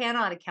you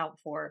cannot account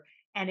for.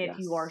 And if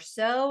you are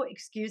so,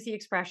 excuse the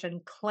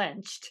expression,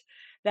 clenched,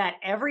 that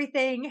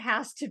everything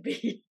has to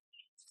be,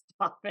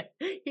 stop it.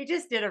 He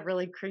just did a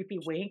really creepy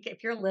wink.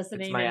 If you're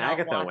listening it's my and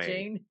Agatha not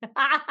watching,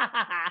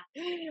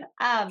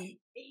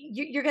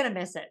 you're going to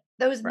miss it.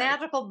 Those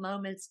magical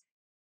moments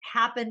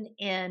happen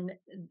in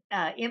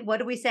what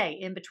do we say?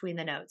 In between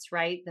the notes,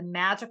 right? The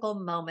magical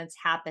moments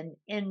happen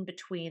in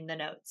between the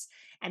notes.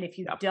 And if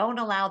you don't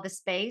allow the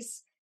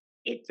space,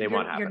 they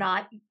won't happen. You're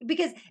not,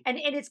 because, and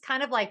it's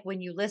kind of like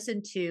when you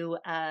listen to,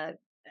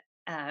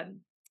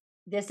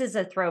 this is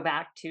a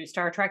throwback to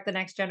Star Trek: The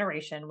Next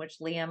Generation, which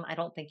Liam, I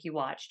don't think you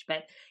watched,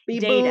 but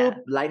Beep, Data.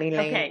 Boop, lightning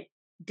lane. Okay.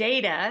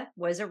 Data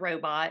was a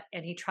robot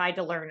and he tried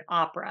to learn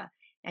opera,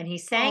 and he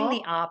sang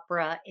the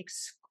opera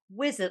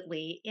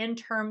exquisitely in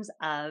terms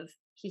of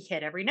he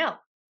hit every note,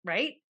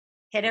 right?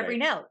 Hit every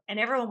note. And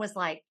everyone was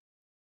like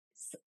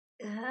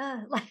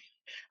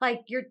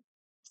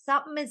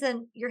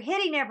you're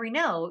hitting every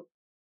note,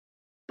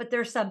 but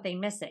there's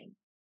something missing.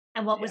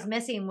 And what was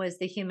missing was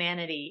the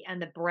humanity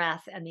and the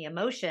breath and the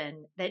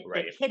emotion that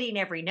hitting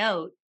every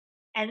note.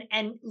 And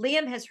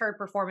Liam has heard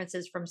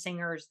performances from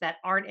singers that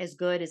aren't as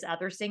good as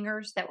other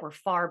singers that were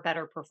far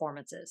better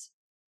performances.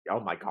 Oh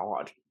my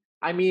God.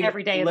 I mean,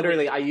 every day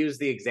literally, I use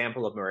the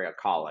example of Maria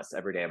Callas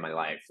every day of my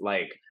life.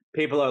 Like,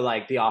 people are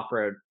like, the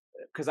opera,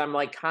 because I'm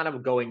like kind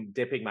of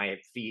dipping my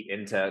feet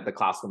into the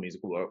classical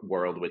music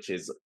world, which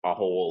is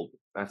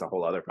that's a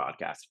whole other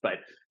podcast. But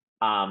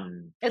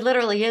it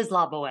literally is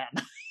La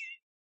Boheme.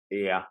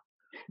 Yeah.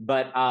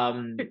 But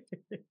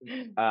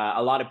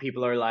a lot of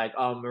people are like,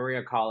 oh,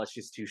 Maria Callas,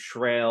 she's too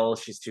shrill,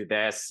 she's too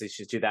this,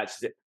 she's too that.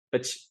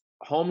 But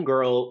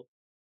Homegirl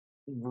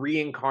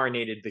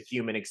reincarnated the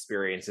human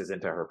experiences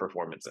into her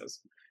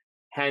performances.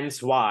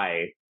 Hence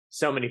why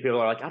so many people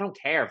are like, I don't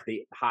care if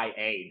the high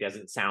A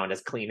doesn't sound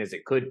as clean as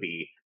it could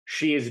be.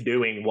 She is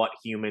doing what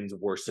humans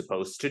were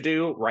supposed to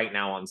do right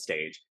now on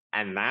stage.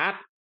 And that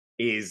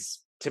is,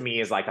 to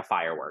me, is like a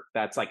firework.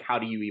 That's like, how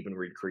do you even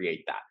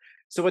recreate that?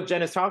 So what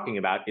Jen is talking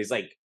about is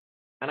like,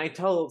 and I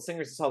tell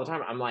singers this all the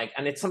time, I'm like,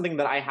 and it's something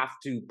that I have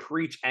to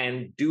preach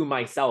and do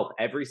myself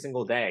every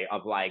single day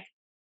of like,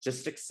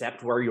 just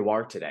accept where you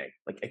are today.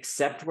 Like,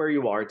 accept where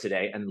you are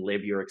today and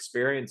live your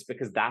experience,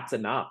 because that's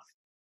enough.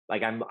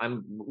 Like,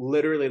 I'm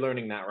literally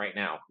learning that right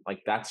now.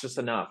 Like, that's just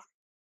enough.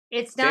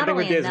 It's not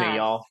only with Disney, enough.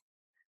 y'all.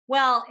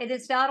 Well, it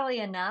is not only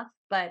enough,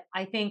 but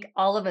I think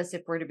all of us,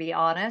 if we're to be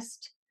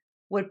honest,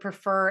 would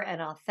prefer an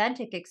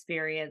authentic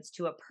experience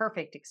to a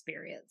perfect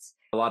experience.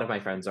 A lot of my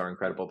friends are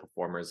incredible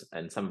performers,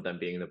 and some of them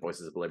being the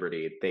Voices of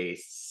Liberty, they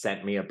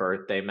sent me a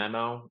birthday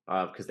memo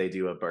because they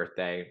do a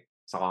birthday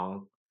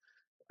song.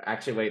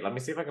 Actually, wait, let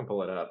me see if I can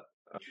pull it up.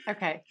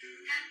 Okay. Happy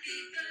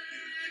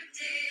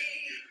birthday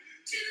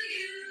to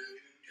you.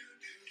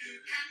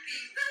 Happy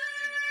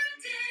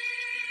birthday,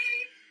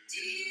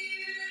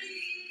 dear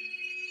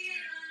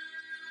Liam.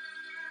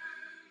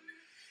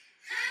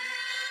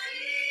 Happy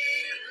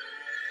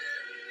birthday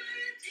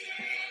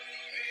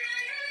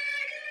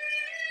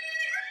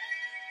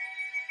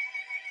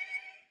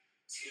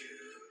to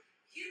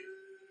you.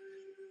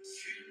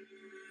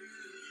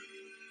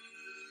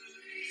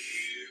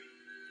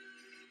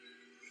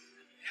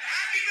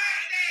 Happy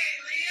birthday,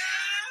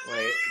 Liam!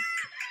 Wait.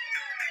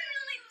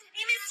 I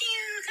miss you.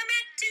 Come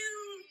back to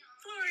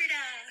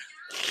Florida.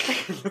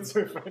 That's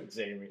my friend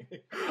Jamie.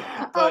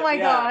 Oh my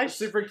gosh.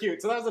 Super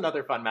cute. So that was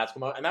another fun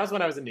magical moment. And that was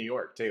when I was in New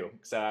York too.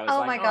 So I was Oh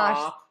like, my gosh.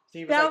 aw.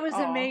 That was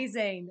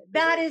amazing.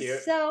 That is cute?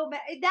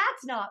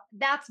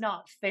 that's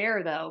not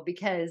fair though,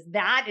 because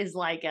that is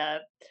like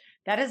a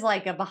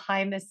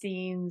behind the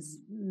scenes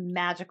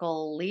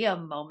magical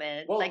Liam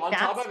moment. Well, like on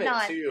that's top of it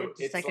not too,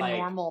 just it's like like, a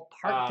normal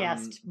park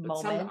guest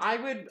moment. I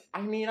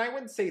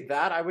wouldn't say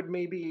that. I would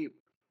maybe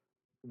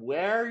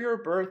wear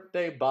your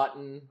birthday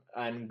button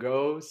and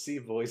go see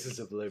Voices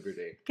of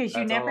Liberty. Because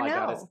you never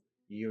know.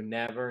 You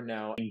never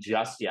know.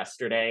 Just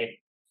yesterday,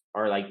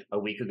 or like a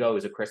week ago, it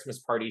was a Christmas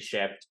party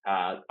shift.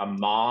 A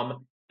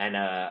mom and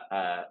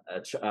her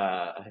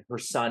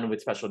son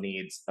with special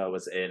needs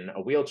was in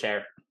a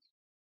wheelchair.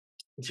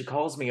 And she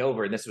calls me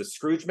over, and this was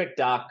Scrooge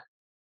McDuck,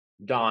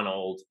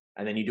 Donald,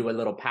 and then you do a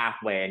little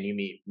pathway and you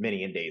meet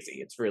Minnie and Daisy.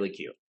 It's really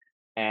cute.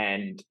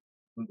 And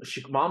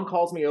mom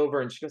calls me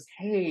over and she goes,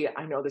 "Hey,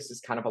 I know this is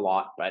kind of a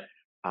lot, but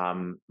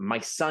my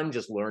son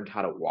just learned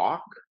how to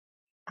walk.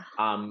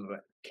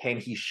 Can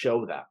he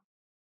show them?"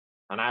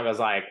 And I was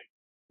like,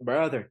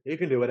 "Brother, you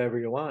can do whatever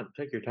you want.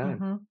 Take your time.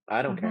 Mm-hmm.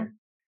 I don't Mm-hmm. care."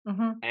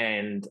 Mm-hmm.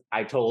 And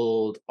I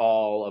told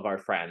all of our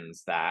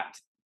friends that,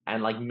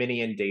 and like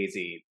Minnie and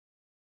Daisy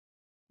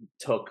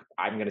took,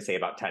 I'm going to say,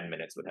 about 10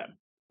 minutes with him,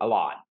 a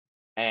lot.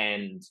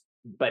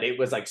 But it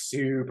was like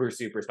super,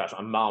 super special.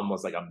 And mom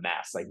was like a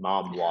mess. Like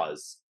mom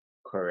was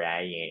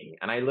crying.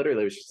 And I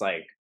literally was just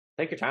like,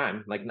 take your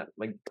time. Like,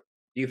 do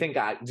you think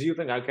I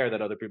care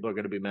that other people are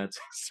going to be mad?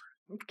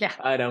 Yeah.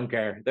 I don't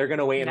care. They're going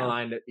to wait in No. a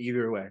line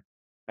either way.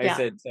 I Yeah.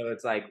 said, so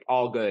it's like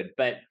all good.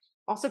 But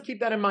also keep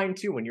that in mind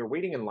too. When you're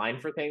waiting in line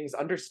for things,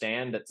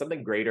 understand that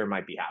something greater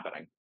might be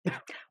happening.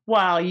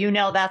 Well,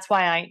 that's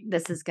why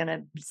this is going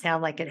to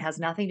sound like it has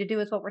nothing to do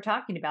with what we're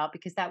talking about,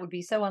 because that would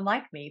be so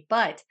unlike me.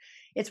 But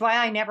it's why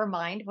I never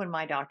mind when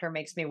my doctor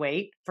makes me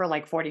wait for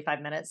like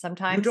 45 minutes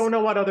sometimes. You don't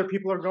know what other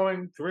people are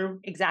going through.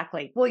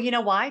 Exactly. Well, you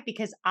know why?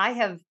 Because I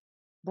have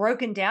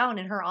broken down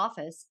in her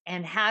office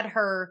and had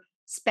her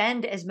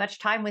spend as much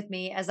time with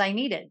me as I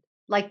needed,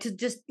 like to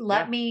just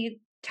let me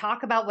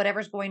talk about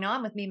whatever's going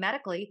on with me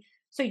medically.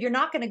 So you're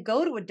not going to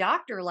go to a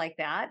doctor like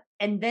that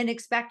and then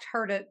expect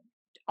her to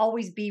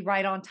always be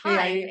right on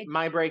time.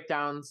 My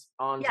breakdowns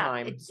on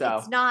time. It's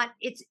that's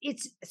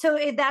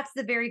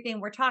the very thing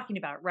we're talking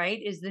about, right?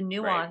 Is the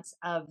nuance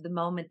of the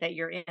moment that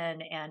you're in.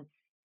 And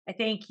I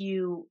think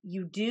you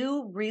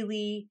do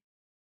really,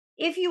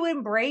 if you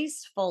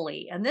embrace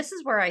fully, and this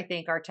is where I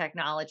think our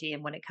technology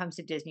and when it comes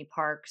to Disney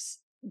parks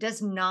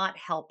does not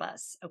help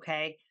us.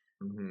 Okay.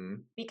 Mm-hmm.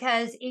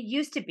 Because it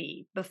used to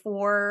be,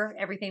 before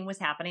everything was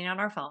happening on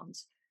our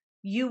phones,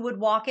 you would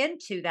walk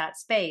into that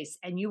space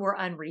and you were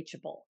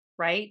unreachable,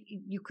 right?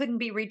 You couldn't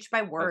be reached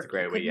by work. That's a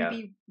great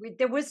way,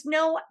 There was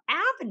no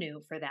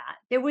avenue for that.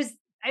 There was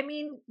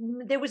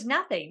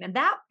nothing. And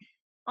that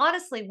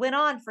honestly went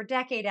on for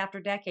decade after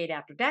decade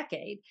after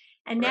decade.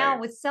 And now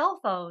with cell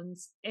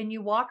phones, and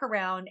you walk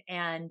around,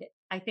 and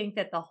I think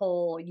that the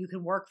whole you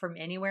can work from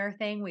anywhere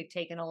thing, we've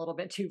taken a little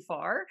bit too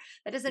far.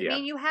 That doesn't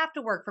mean you have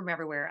to work from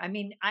everywhere. I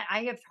mean,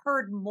 I have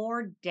heard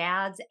more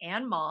dads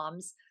and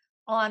moms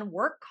on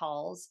work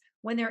calls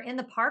when they're in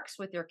the parks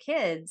with their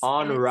kids.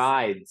 On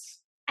rides.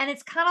 And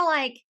it's kind of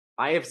like,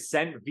 I have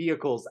sent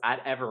vehicles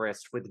at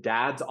Everest with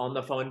dads on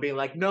the phone being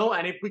like, "No,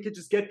 and if we could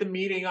just get the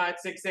meeting at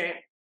 6 a.m.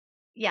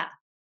 Yeah.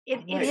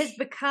 It has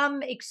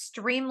become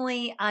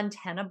extremely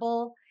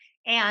untenable.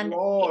 And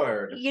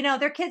Lord,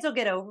 their kids will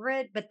get over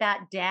it, but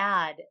that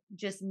dad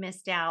just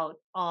missed out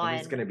on.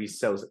 She's gonna be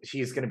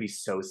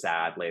so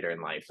sad later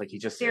in life. Like he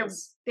just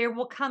is. There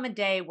will come a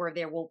day where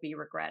there will be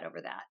regret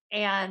over that.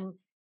 And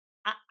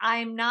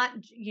I'm not,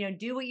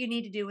 do what you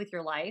need to do with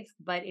your life.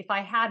 But if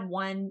I had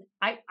one,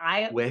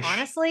 I wish.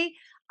 Honestly,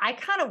 I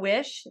kind of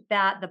wish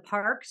that the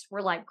parks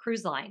were like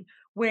cruise line,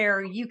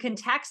 where you can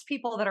text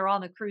people that are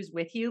on the cruise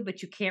with you,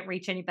 but you can't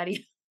reach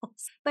anybody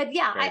else. But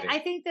yeah, I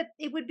think that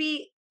it would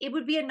be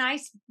a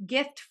nice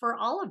gift for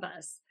all of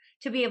us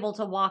to be able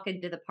to walk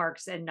into the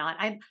parks and not.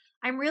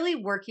 I'm really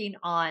working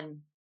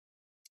on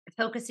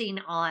focusing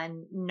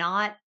on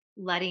not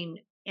letting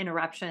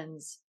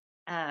interruptions.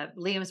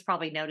 Liam's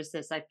probably noticed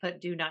this. I put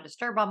do not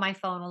disturb on my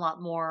phone a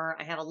lot more.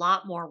 I have a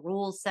lot more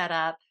rules set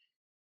up,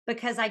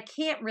 because I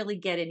can't really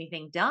get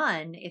anything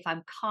done if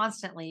I'm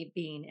constantly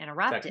being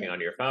interrupted. Texting on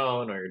your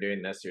phone, or you're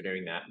doing this, you're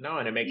doing that. No,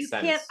 and it makes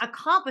sense. You can't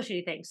accomplish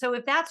anything. So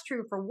if that's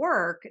true for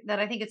work, then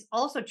I think it's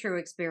also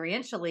true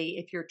experientially.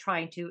 If you're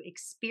trying to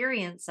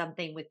experience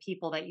something with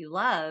people that you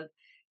love,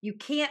 you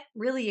can't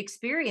really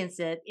experience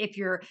it if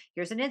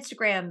here's an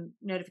Instagram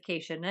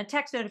notification, and a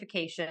text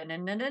notification,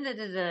 and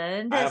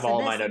I have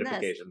all my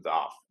notifications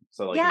off.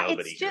 So like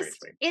nobody can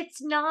reach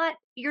me.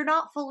 You're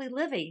not fully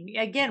living.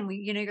 Again,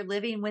 you're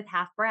living with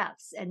half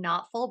breaths and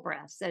not full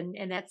breaths. And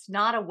that's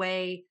not a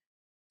way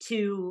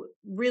to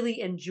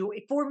really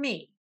enjoy, for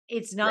me,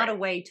 it's not a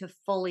way to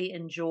fully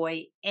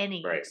enjoy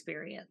any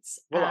experience.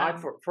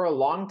 Well, for a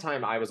long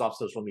time, I was off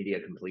social media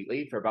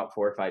completely for about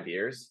 4 or 5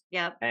 years.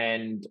 Yep.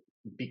 And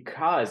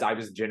because I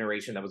was a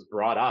generation that was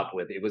brought up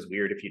with, it was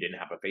weird if you didn't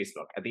have a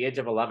Facebook at the age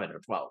of 11 or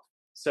 12.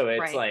 So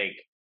it's like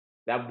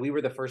that we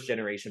were the first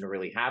generation to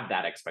really have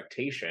that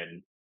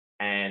expectation.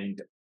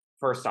 And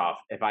first off,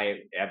 if I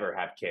ever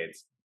have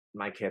kids,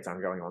 my kids,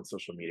 I'm going on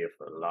social media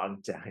for a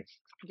long time.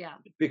 Yeah.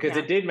 Because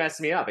it did mess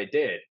me up. It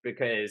did.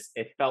 Because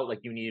it felt like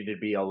you needed to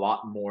be a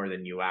lot more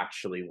than you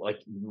actually, like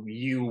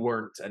you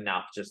weren't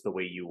enough just the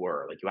way you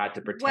were. Like you had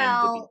to pretend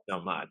to be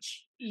so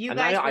much.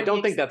 I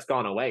don't think that's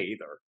gone away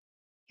either.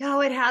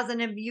 No, it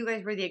hasn't. And you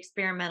guys were the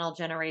experimental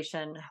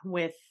generation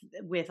with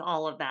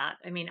all of that.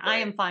 I mean, I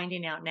am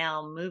finding out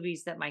now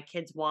movies that my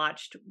kids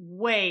watched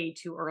way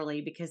too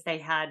early because they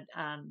had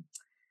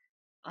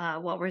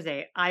what were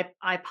they?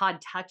 iPod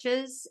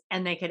touches,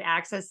 and they could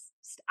access.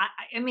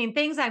 I mean,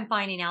 things I'm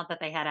finding out that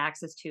they had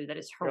access to that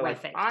is You're like,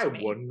 horrific. I to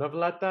me. wouldn't have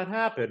let that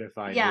happen if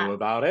I Yeah. knew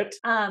about it.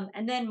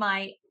 And then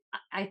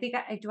I think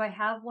do I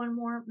have one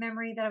more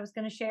memory that I was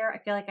going to share? I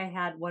feel like I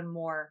had one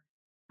more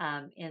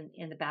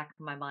in the back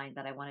of my mind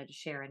that I wanted to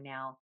share, and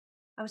now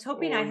I was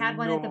hoping I had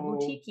one at the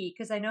boutique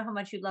because I know how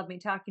much you love me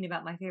talking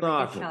about my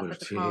favorite gift shop at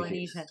the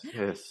Polynesian.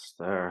 Yes,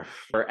 there.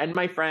 And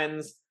my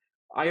friends,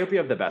 I hope you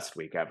have the best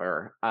week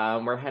ever.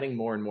 We're heading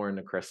more and more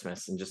into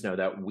Christmas, and just know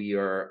that we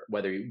are,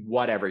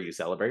 whatever you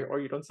celebrate or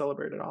you don't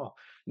celebrate at all,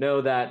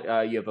 know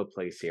that you have a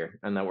place here,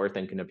 and that we're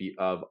thinking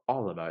of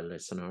all of our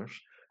listeners.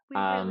 We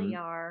really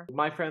are.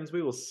 My friends,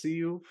 we will see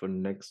you for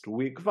next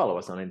week. Follow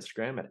us on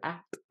Instagram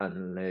at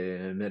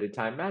Unlimited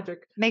Time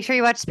Magic. Make sure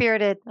you watch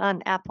Spirited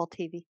on Apple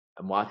TV.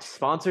 And watch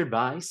sponsored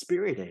by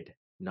Spirited,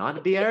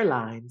 not the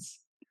airlines.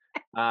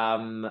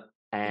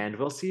 And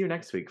we'll see you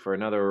next week for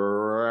another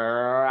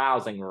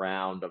rousing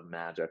round of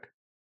magic.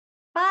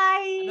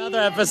 Bye. Another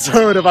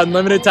episode of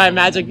Unlimited Time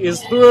Magic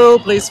is through.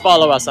 Please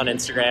follow us on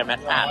Instagram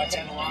at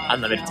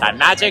Unlimited Time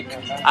Magic.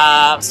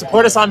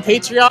 Support us on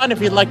Patreon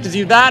if you'd like to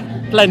do that.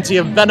 Plenty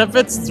of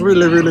benefits. It's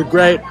really, really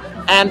great.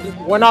 And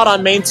we're not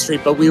on Main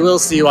Street, but we will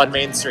see you on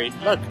Main Street.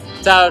 Look,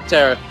 it's out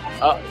there.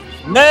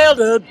 Nailed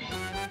it.